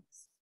 separate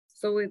logs.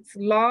 So it's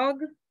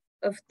log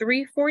of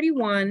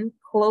 341,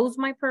 close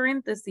my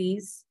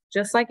parentheses,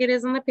 just like it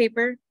is on the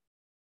paper,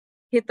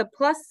 hit the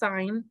plus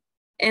sign,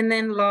 and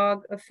then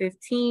log of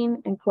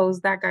 15 and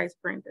close that guy's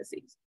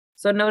parentheses.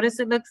 So notice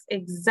it looks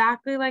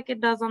exactly like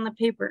it does on the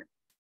paper.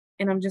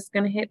 And I'm just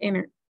going to hit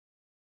enter.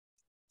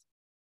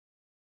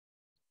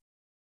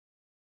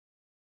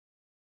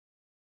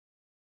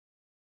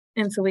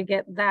 And so we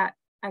get that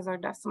as our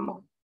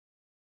decimal.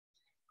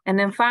 And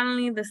then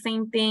finally, the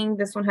same thing.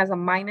 This one has a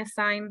minus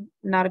sign,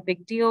 not a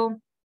big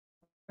deal.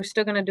 We're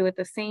still going to do it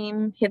the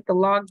same. Hit the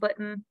log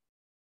button.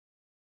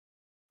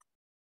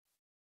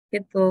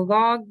 Hit the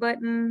log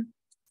button.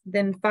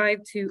 Then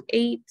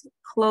 528,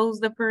 close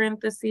the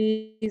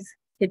parentheses.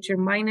 Hit your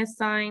minus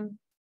sign.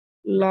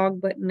 Log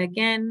button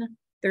again.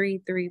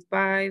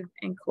 335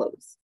 and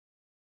close.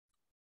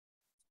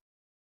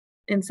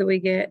 And so we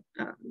get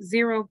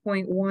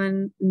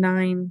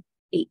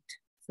 0.198,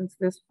 since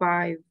this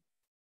 5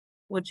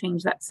 will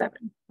change that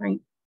 7,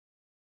 right?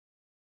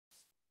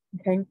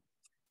 Okay,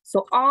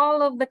 so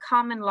all of the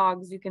common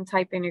logs you can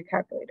type in your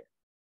calculator.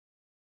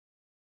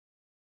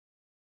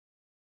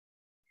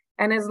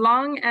 And as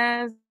long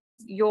as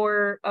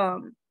your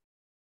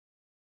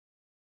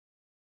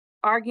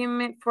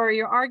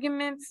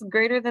arguments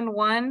greater than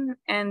 1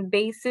 and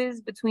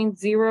bases between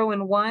 0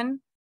 and 1,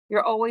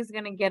 you're always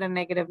going to get a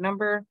negative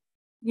number.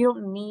 You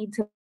don't need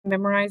to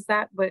memorize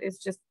that, but it's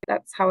just,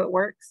 that's how it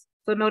works.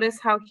 So notice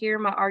how here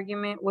my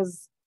argument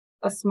was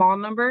a small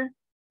number,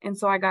 and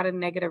so I got a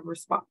negative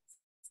response,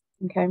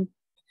 okay?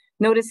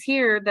 Notice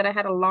here that I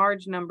had a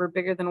large number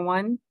bigger than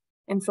 1,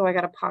 and so I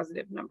got a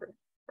positive number,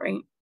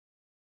 right?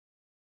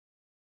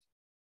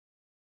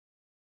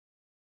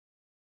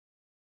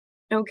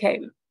 Okay,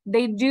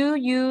 they do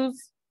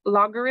use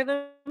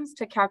logarithms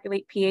to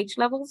calculate pH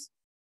levels.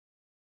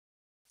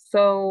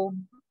 So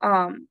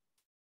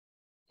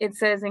it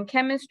says in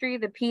chemistry,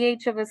 the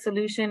pH of a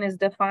solution is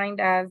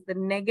defined as the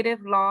negative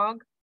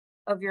log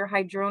of your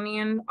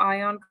hydronium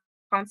ion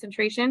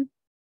concentration.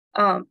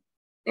 And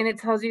it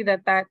tells you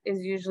that that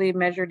is usually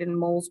measured in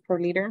moles per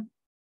liter.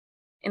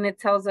 And it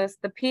tells us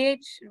the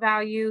pH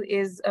value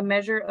is a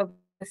measure of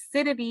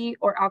acidity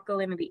or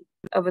alkalinity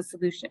of a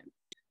solution.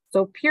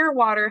 So pure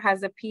water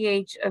has a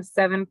pH of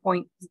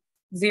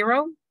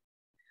 7.0.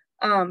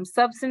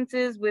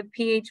 Substances with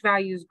pH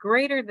values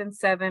greater than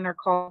 7 are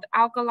called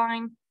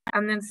alkaline,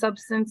 and then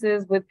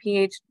substances with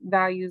pH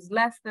values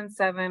less than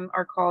 7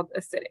 are called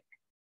acidic.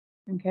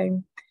 Okay,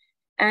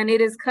 and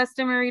it is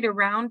customary to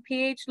round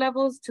pH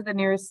levels to the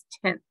nearest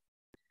 10th.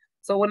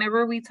 So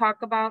whenever we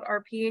talk about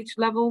our pH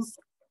levels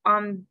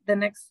on the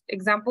next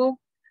example,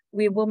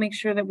 we will make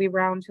sure that we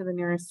round to the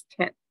nearest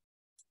 10th.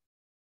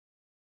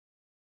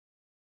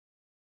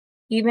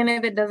 Even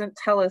if it doesn't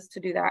tell us to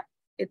do that,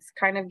 it's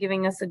kind of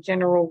giving us a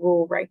general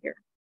rule right here.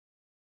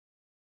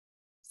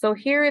 So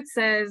here it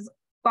says,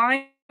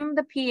 find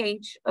the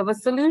pH of a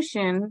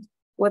solution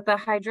with a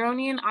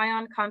hydronium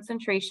ion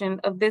concentration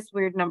of this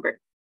weird number,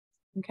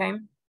 okay?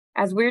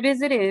 As weird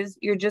as it is,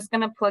 you're just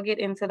gonna plug it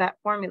into that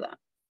formula.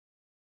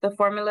 The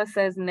formula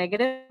says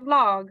negative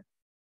log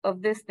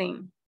of this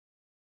thing.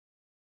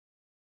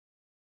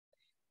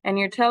 And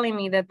you're telling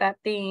me that that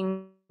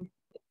thing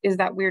is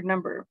that weird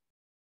number.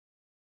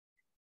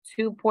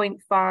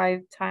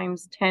 2.5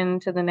 times 10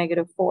 to the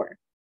negative 4.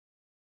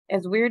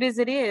 As weird as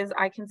it is,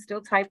 I can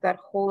still type that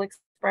whole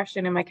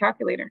expression in my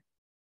calculator.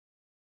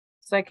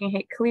 So I can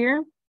hit clear.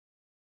 Let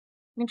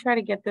me try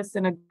to get this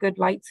in a good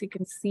light so you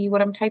can see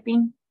what I'm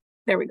typing.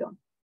 There we go.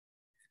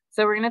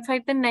 So we're going to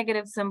type the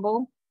negative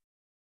symbol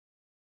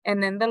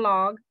and then the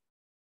log,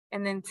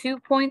 and then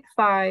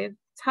 2.5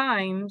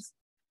 times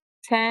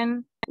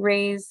 10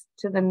 raised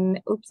to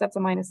the, oops, that's a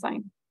minus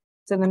sign,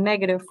 to the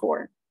negative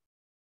 4.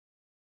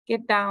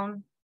 Get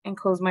down and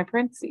close my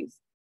parentheses.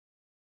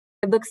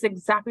 It looks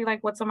exactly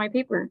like what's on my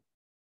paper.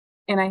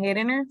 And I hit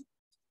enter.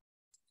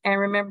 And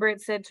remember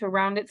it said to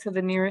round it to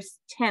the nearest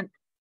 10th.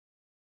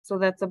 So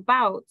that's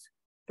about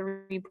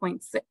 3.6.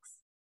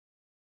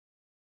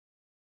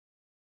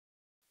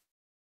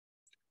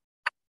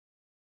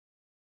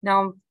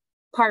 Now,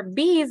 part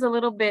B is a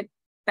little bit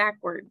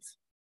backwards.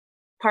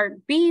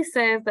 Part B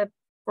says that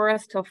for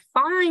us to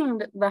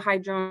find the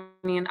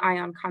hydronium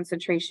ion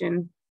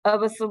concentration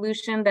of a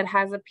solution that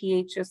has a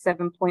pH of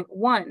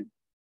 7.1.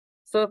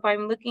 So if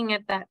I'm looking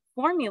at that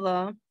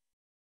formula,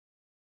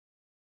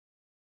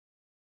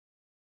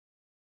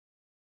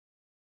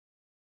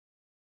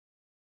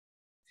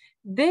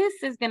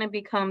 this is going to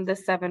become the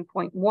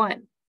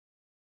 7.1.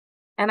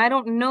 And I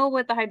don't know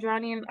what the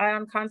hydronium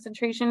ion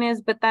concentration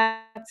is, but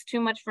that's too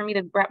much for me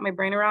to wrap my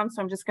brain around.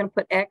 So I'm just going to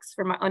put X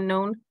for my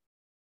unknown.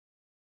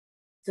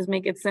 Just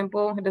make it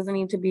simple. It doesn't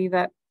need to be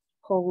that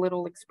whole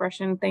little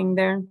expression thing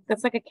there.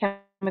 That's like a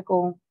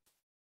chemical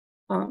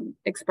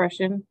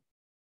expression.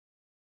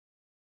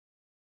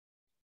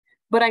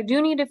 But I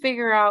do need to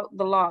figure out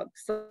the log.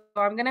 So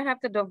I'm going to have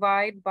to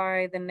divide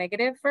by the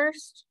negative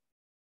first.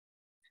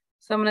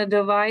 So I'm going to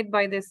divide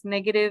by this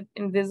negative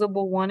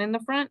invisible 1 in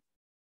the front.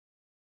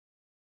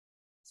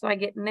 So I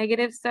get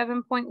negative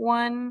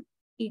 7.1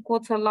 equal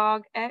to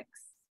log X.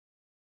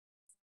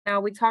 Now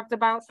we talked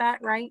about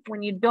that, right?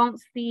 When you don't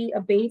see a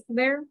base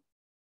there,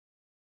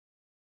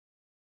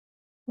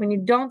 when you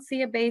don't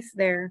see a base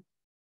there,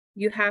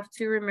 you have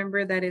to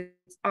remember that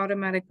it's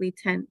automatically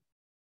 10.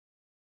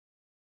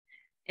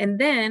 And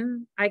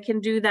then I can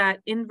do that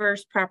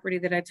inverse property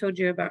that I told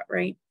you about,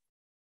 right?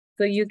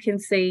 So you can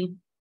say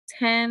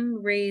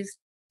 10 raised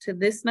to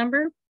this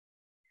number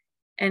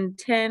and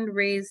 10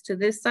 raised to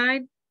this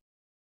side.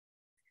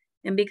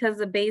 And because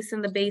the base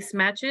and the base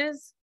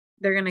matches,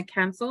 they're going to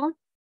cancel,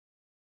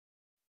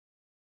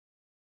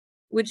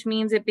 which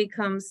means it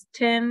becomes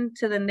 10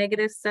 to the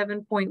negative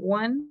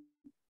 7.1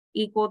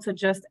 equal to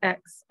just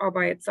X all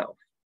by itself.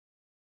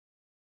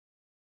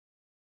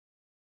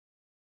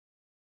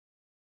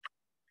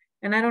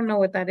 And I don't know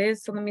what that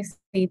is. So let me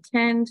see,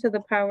 10 to the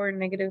power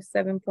negative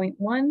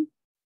 7.1.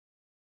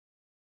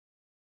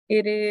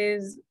 It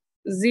is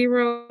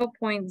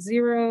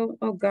 0.0,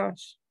 oh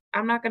gosh.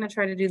 I'm not gonna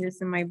try to do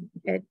this in my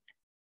head.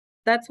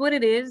 That's what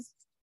it is,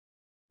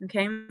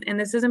 okay? And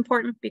this is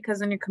important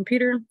because on your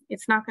computer,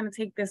 it's not gonna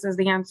take this as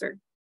the answer.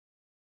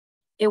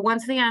 It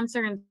wants the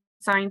answer in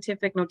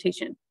scientific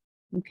notation,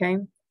 okay?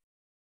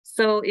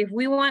 So if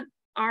we want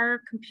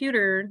our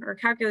computer or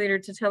calculator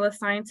to tell us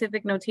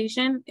scientific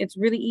notation, it's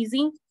really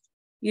easy.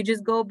 You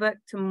just go back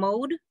to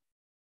mode.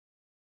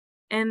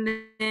 And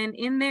then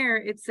in there,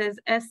 it says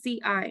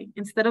SCI.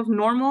 Instead of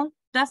normal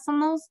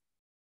decimals,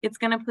 it's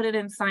going to put it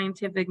in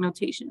scientific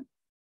notation.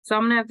 So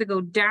I'm going to have to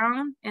go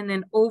down and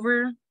then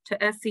over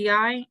to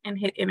SCI and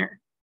hit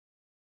enter.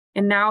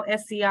 And now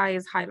SCI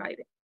is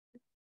highlighted.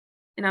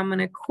 And I'm going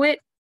to quit.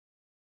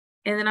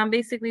 And then I'm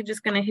basically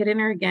just going to hit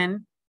enter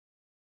again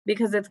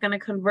because it's going to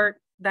convert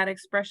that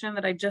expression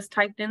that I just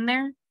typed in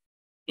there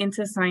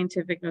into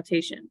scientific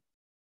notation.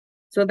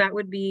 So that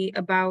would be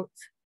about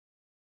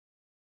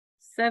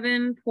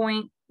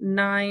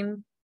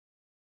 7.9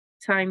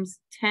 times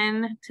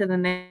 10 to the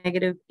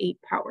negative 8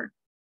 power.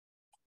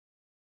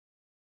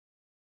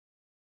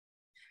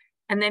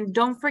 And then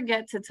don't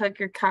forget to take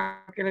your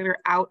calculator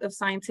out of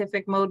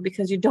scientific mode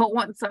because you don't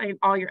want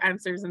all your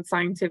answers in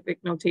scientific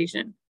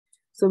notation.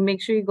 So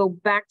make sure you go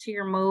back to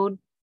your mode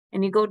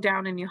and you go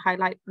down and you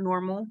highlight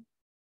normal,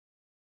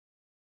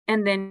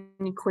 and then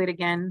you quit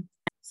again,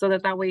 so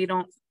that way you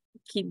don't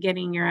keep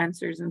getting your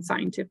answers in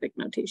scientific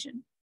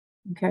notation,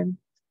 okay?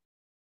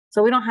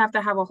 So we don't have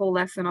to have a whole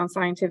lesson on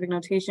scientific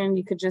notation.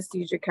 You could just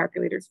use your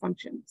calculator's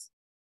functions,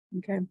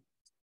 okay?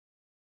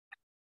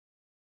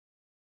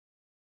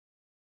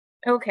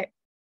 Okay,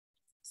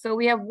 so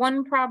we have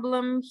one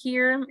problem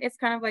here. It's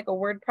kind of like a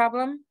word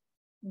problem,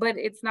 but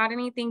it's not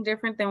anything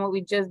different than what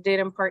we just did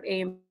in part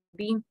A and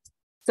B.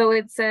 So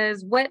it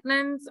says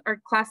wetlands are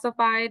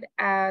classified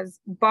as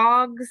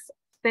bogs,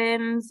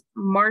 fens,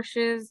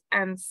 marshes,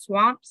 and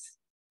swamps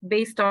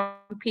based on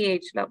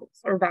pH levels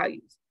or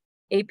values.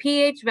 A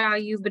pH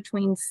value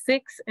between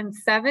 6 and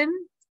 7.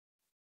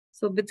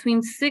 So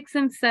between 6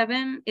 and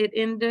 7, it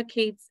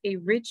indicates a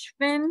rich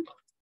fen.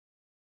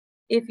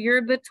 If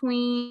you're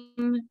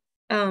between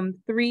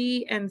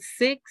 3 and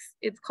 6,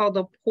 it's called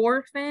a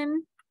poor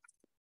fen.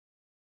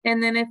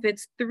 And then if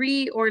it's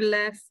 3 or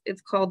less,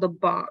 it's called a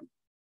bog.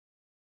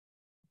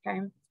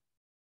 Okay.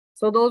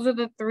 So those are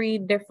the 3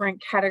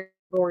 different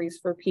categories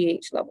for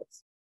pH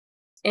levels.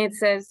 It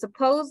says,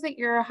 suppose that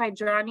your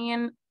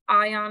hydronium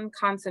ion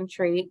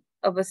concentrate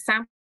of a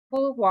sample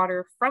of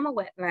water from a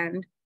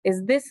wetland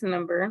is this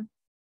number.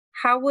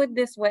 How would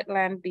this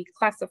wetland be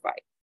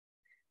classified?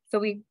 So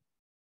we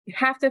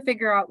have to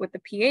figure out what the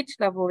pH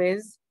level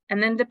is,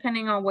 and then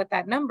depending on what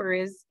that number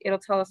is, it'll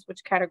tell us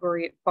which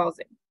category it falls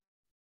in.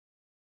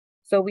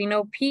 So we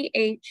know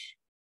pH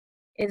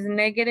is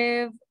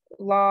negative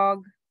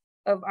log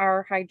of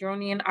our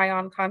hydronium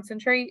ion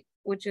concentrate,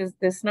 which is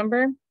this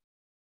number.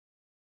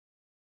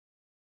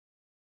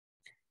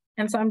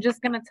 And so I'm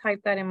just going to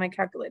type that in my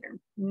calculator.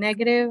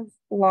 Negative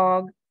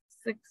log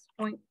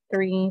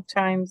 6.3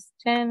 times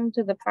 10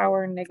 to the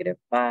power negative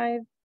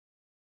 5.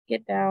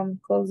 Get down,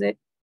 close it.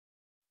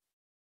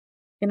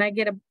 And I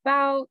get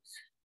about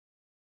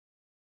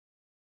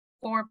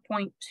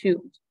 4.2.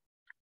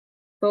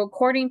 So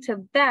according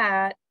to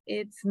that,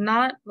 it's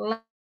not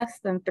less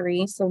than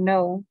 3. So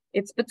no,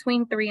 it's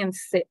between 3 and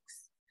 6.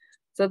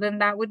 So then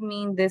that would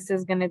mean this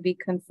is going to be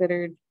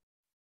considered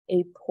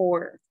a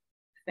poor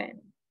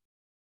fen.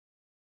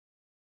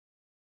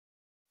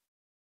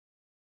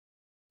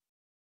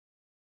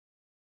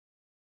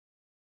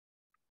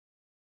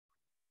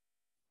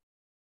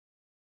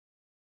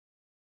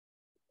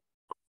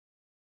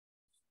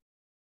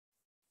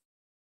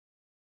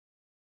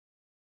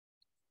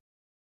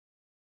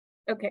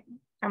 Okay,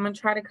 I'm gonna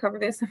try to cover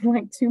this in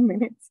like 2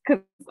 minutes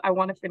because I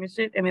want to finish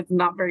it and it's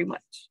not very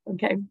much,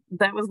 okay?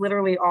 That was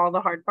literally all the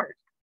hard part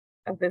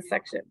of this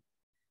section.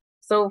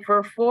 So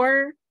for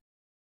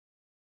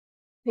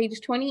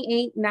page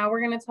 28, now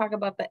we're gonna talk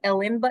about the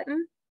LN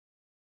button,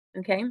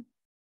 okay?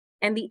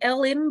 And the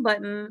LN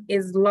button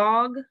is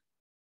log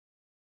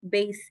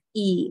base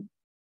E,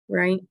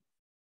 right?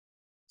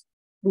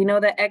 We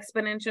know the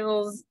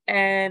exponentials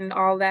and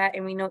all that,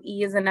 and we know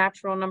E is a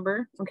natural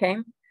number, okay?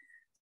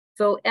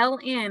 So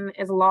LN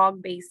is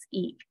log base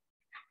E.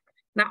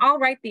 Now I'll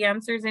write the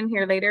answers in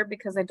here later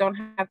because I don't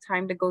have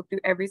time to go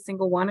through every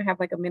single one. I have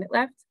like a minute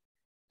left.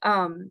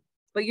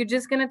 But you're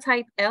just gonna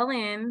type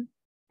LN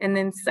and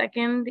then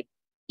second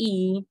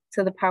E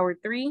to the power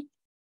 3.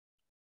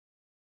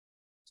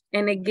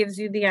 And it gives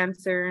you the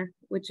answer,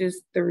 which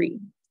is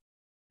 3.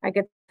 I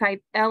could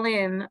type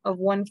LN of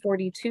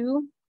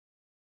 142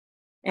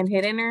 and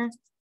hit enter.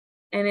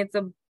 And it's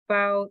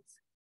about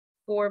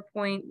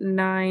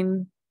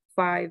 4.956.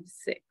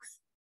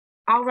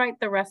 I'll write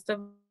the rest of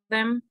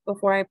them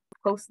before I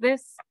post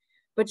this,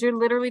 but you're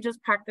literally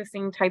just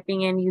practicing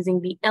typing in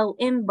using the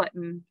LN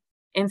button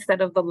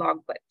instead of the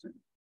log button,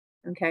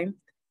 okay?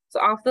 So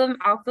I'll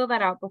fill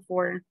that out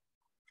before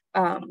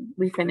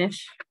we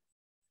finish.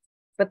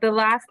 But the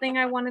last thing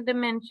I wanted to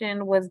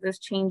mention was this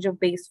change of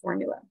base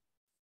formula.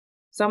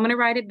 So I'm gonna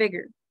write it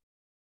bigger.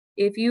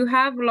 If you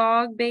have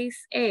log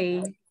base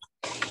A,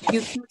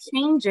 you can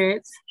change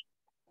it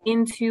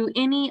into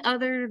any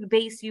other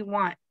base you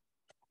want.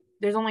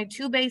 There's only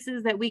 2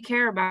 bases that we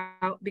care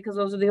about because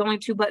those are the only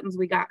 2 buttons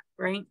we got,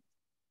 right?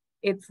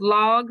 It's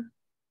log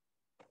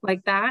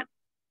like that,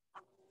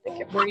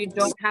 where you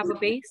don't have a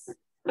base,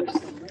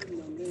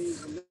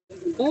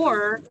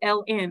 or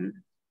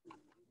LN.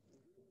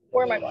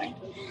 Where am I going?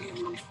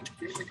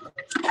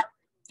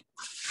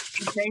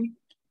 Okay.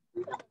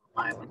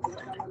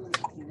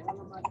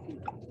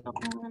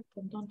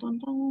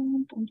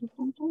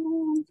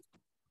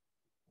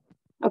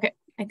 Okay,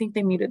 I think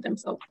they muted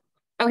themselves.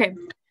 Okay,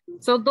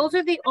 so those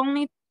are the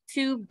only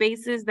 2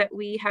 bases that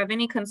we have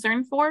any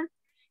concern for.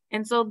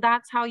 And so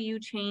that's how you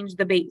change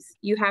the base.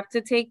 You have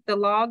to take the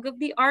log of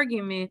the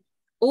argument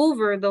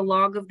over the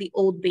log of the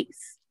old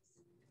base.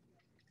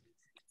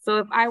 So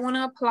if I want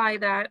to apply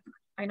that,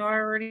 I know I'm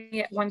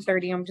already at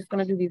 1:30. I'm just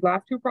going to do these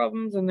last 2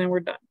 problems and then we're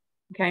done.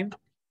 Okay.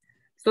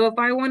 So if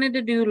I wanted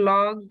to do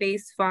log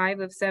base 5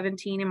 of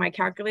 17 in my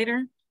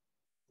calculator,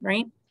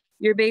 right?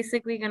 You're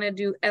basically going to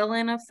do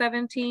ln of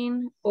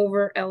 17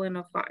 over ln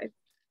of 5.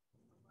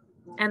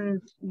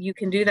 And you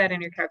can do that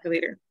in your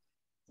calculator.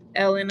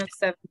 ln of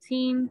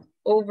 17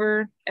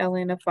 over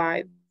ln of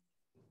 5.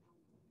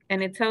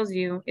 and it tells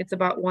you it's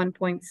about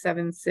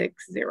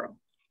 1.760.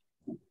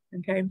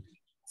 Okay,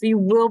 so you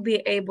will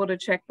be able to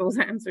check those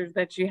answers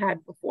that you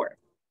had before.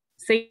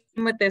 Same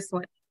with this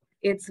one.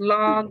 It's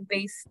log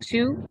base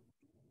 2.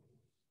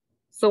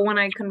 So when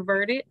I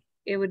convert it,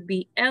 it would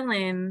be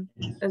ln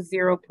of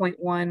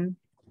 0.1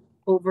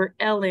 over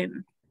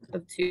ln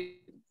of 2.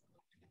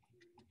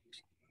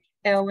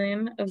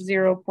 ln of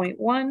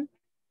 0.1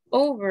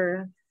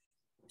 over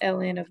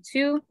ln of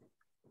 2.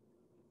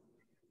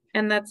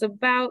 And that's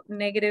about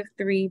negative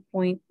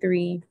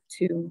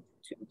 3.322.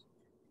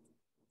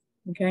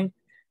 Okay,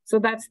 so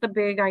that's the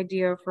big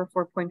idea for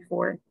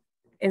 4.4,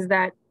 is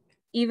that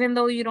even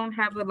though you don't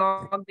have the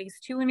log base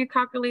 2 in your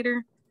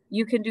calculator,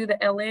 you can do the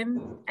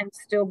ln and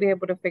still be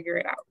able to figure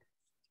it out.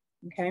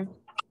 Okay.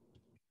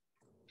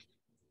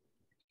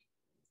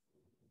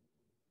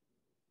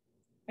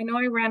 I know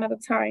I ran out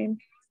of time,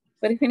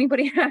 but if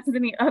anybody has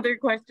any other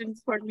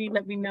questions for me,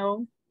 let me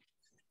know.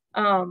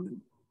 I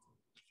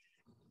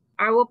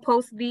will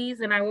post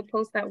these, and I will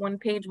post that one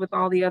page with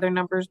all the other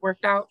numbers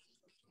worked out.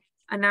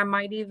 And I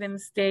might even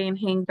stay and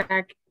hang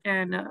back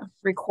and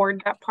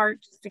record that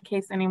part just in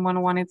case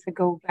anyone wanted to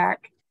go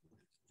back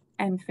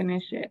and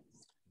finish it.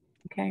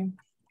 Okay.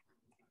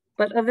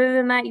 But other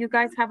than that, you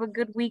guys have a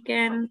good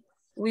weekend.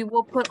 We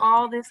will put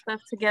all this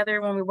stuff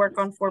together when we work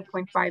on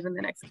 4.5 in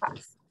the next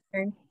class.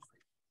 Okay.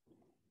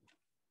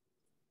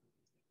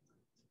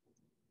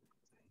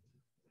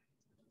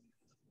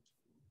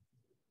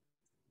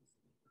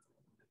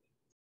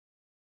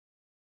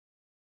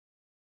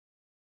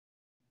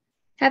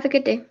 Have a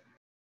good day.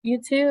 You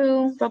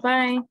too.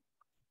 Bye-bye.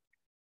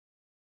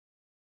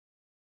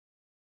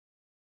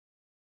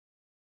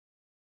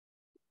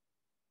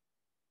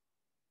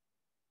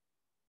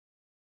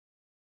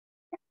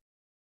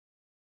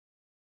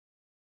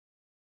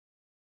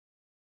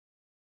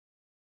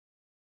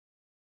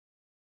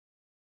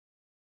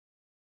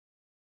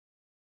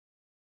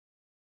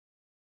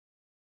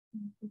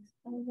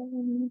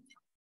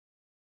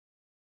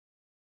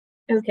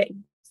 Okay,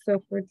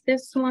 so for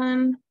this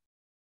one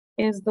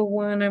is the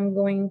one I'm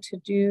going to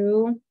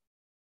do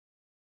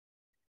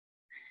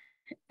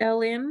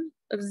ln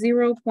of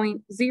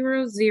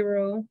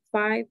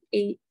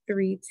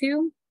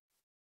 0.005832,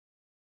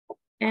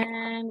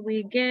 and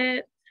we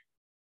get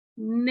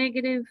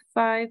negative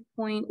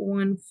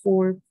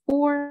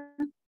 5.144.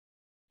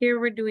 Here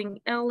we're doing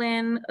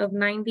ln of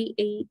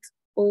 98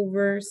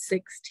 over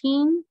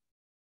 16.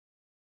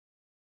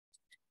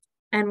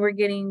 And we're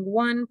getting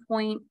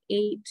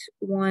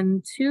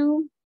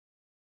 1.812.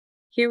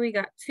 Here we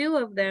got 2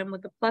 of them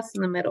with a plus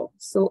in the middle.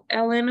 So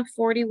ln of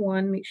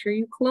 41, make sure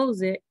you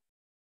close it,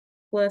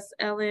 plus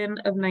ln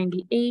of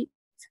 98.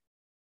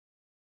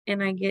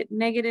 And I get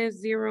negative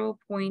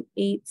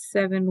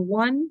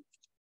 0.871.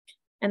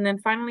 And then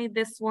finally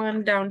this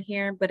one down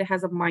here, but it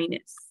has a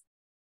minus.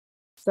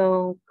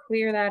 So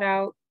clear that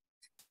out.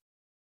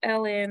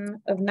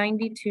 ln of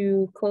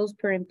 92, close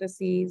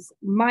parentheses,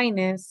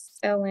 minus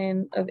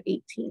ln of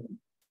 18.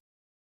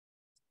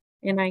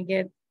 And I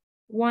get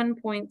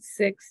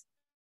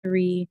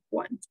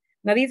 1.631.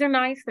 Now these are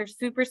nice, they're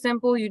super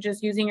simple, you're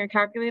just using your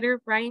calculator,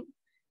 right?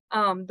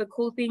 The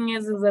cool thing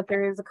is that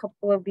there is a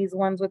couple of these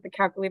ones with the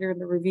calculator in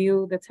the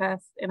review, the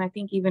test, and I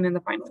think even in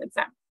the final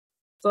exam.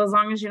 So as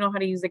long as you know how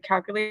to use the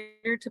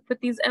calculator to put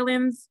these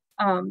LNs,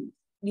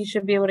 you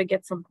should be able to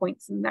get some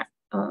points in that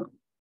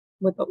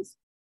with those.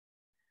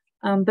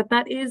 But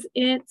that is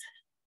it,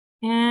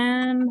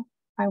 and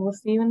I will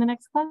see you in the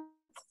next class.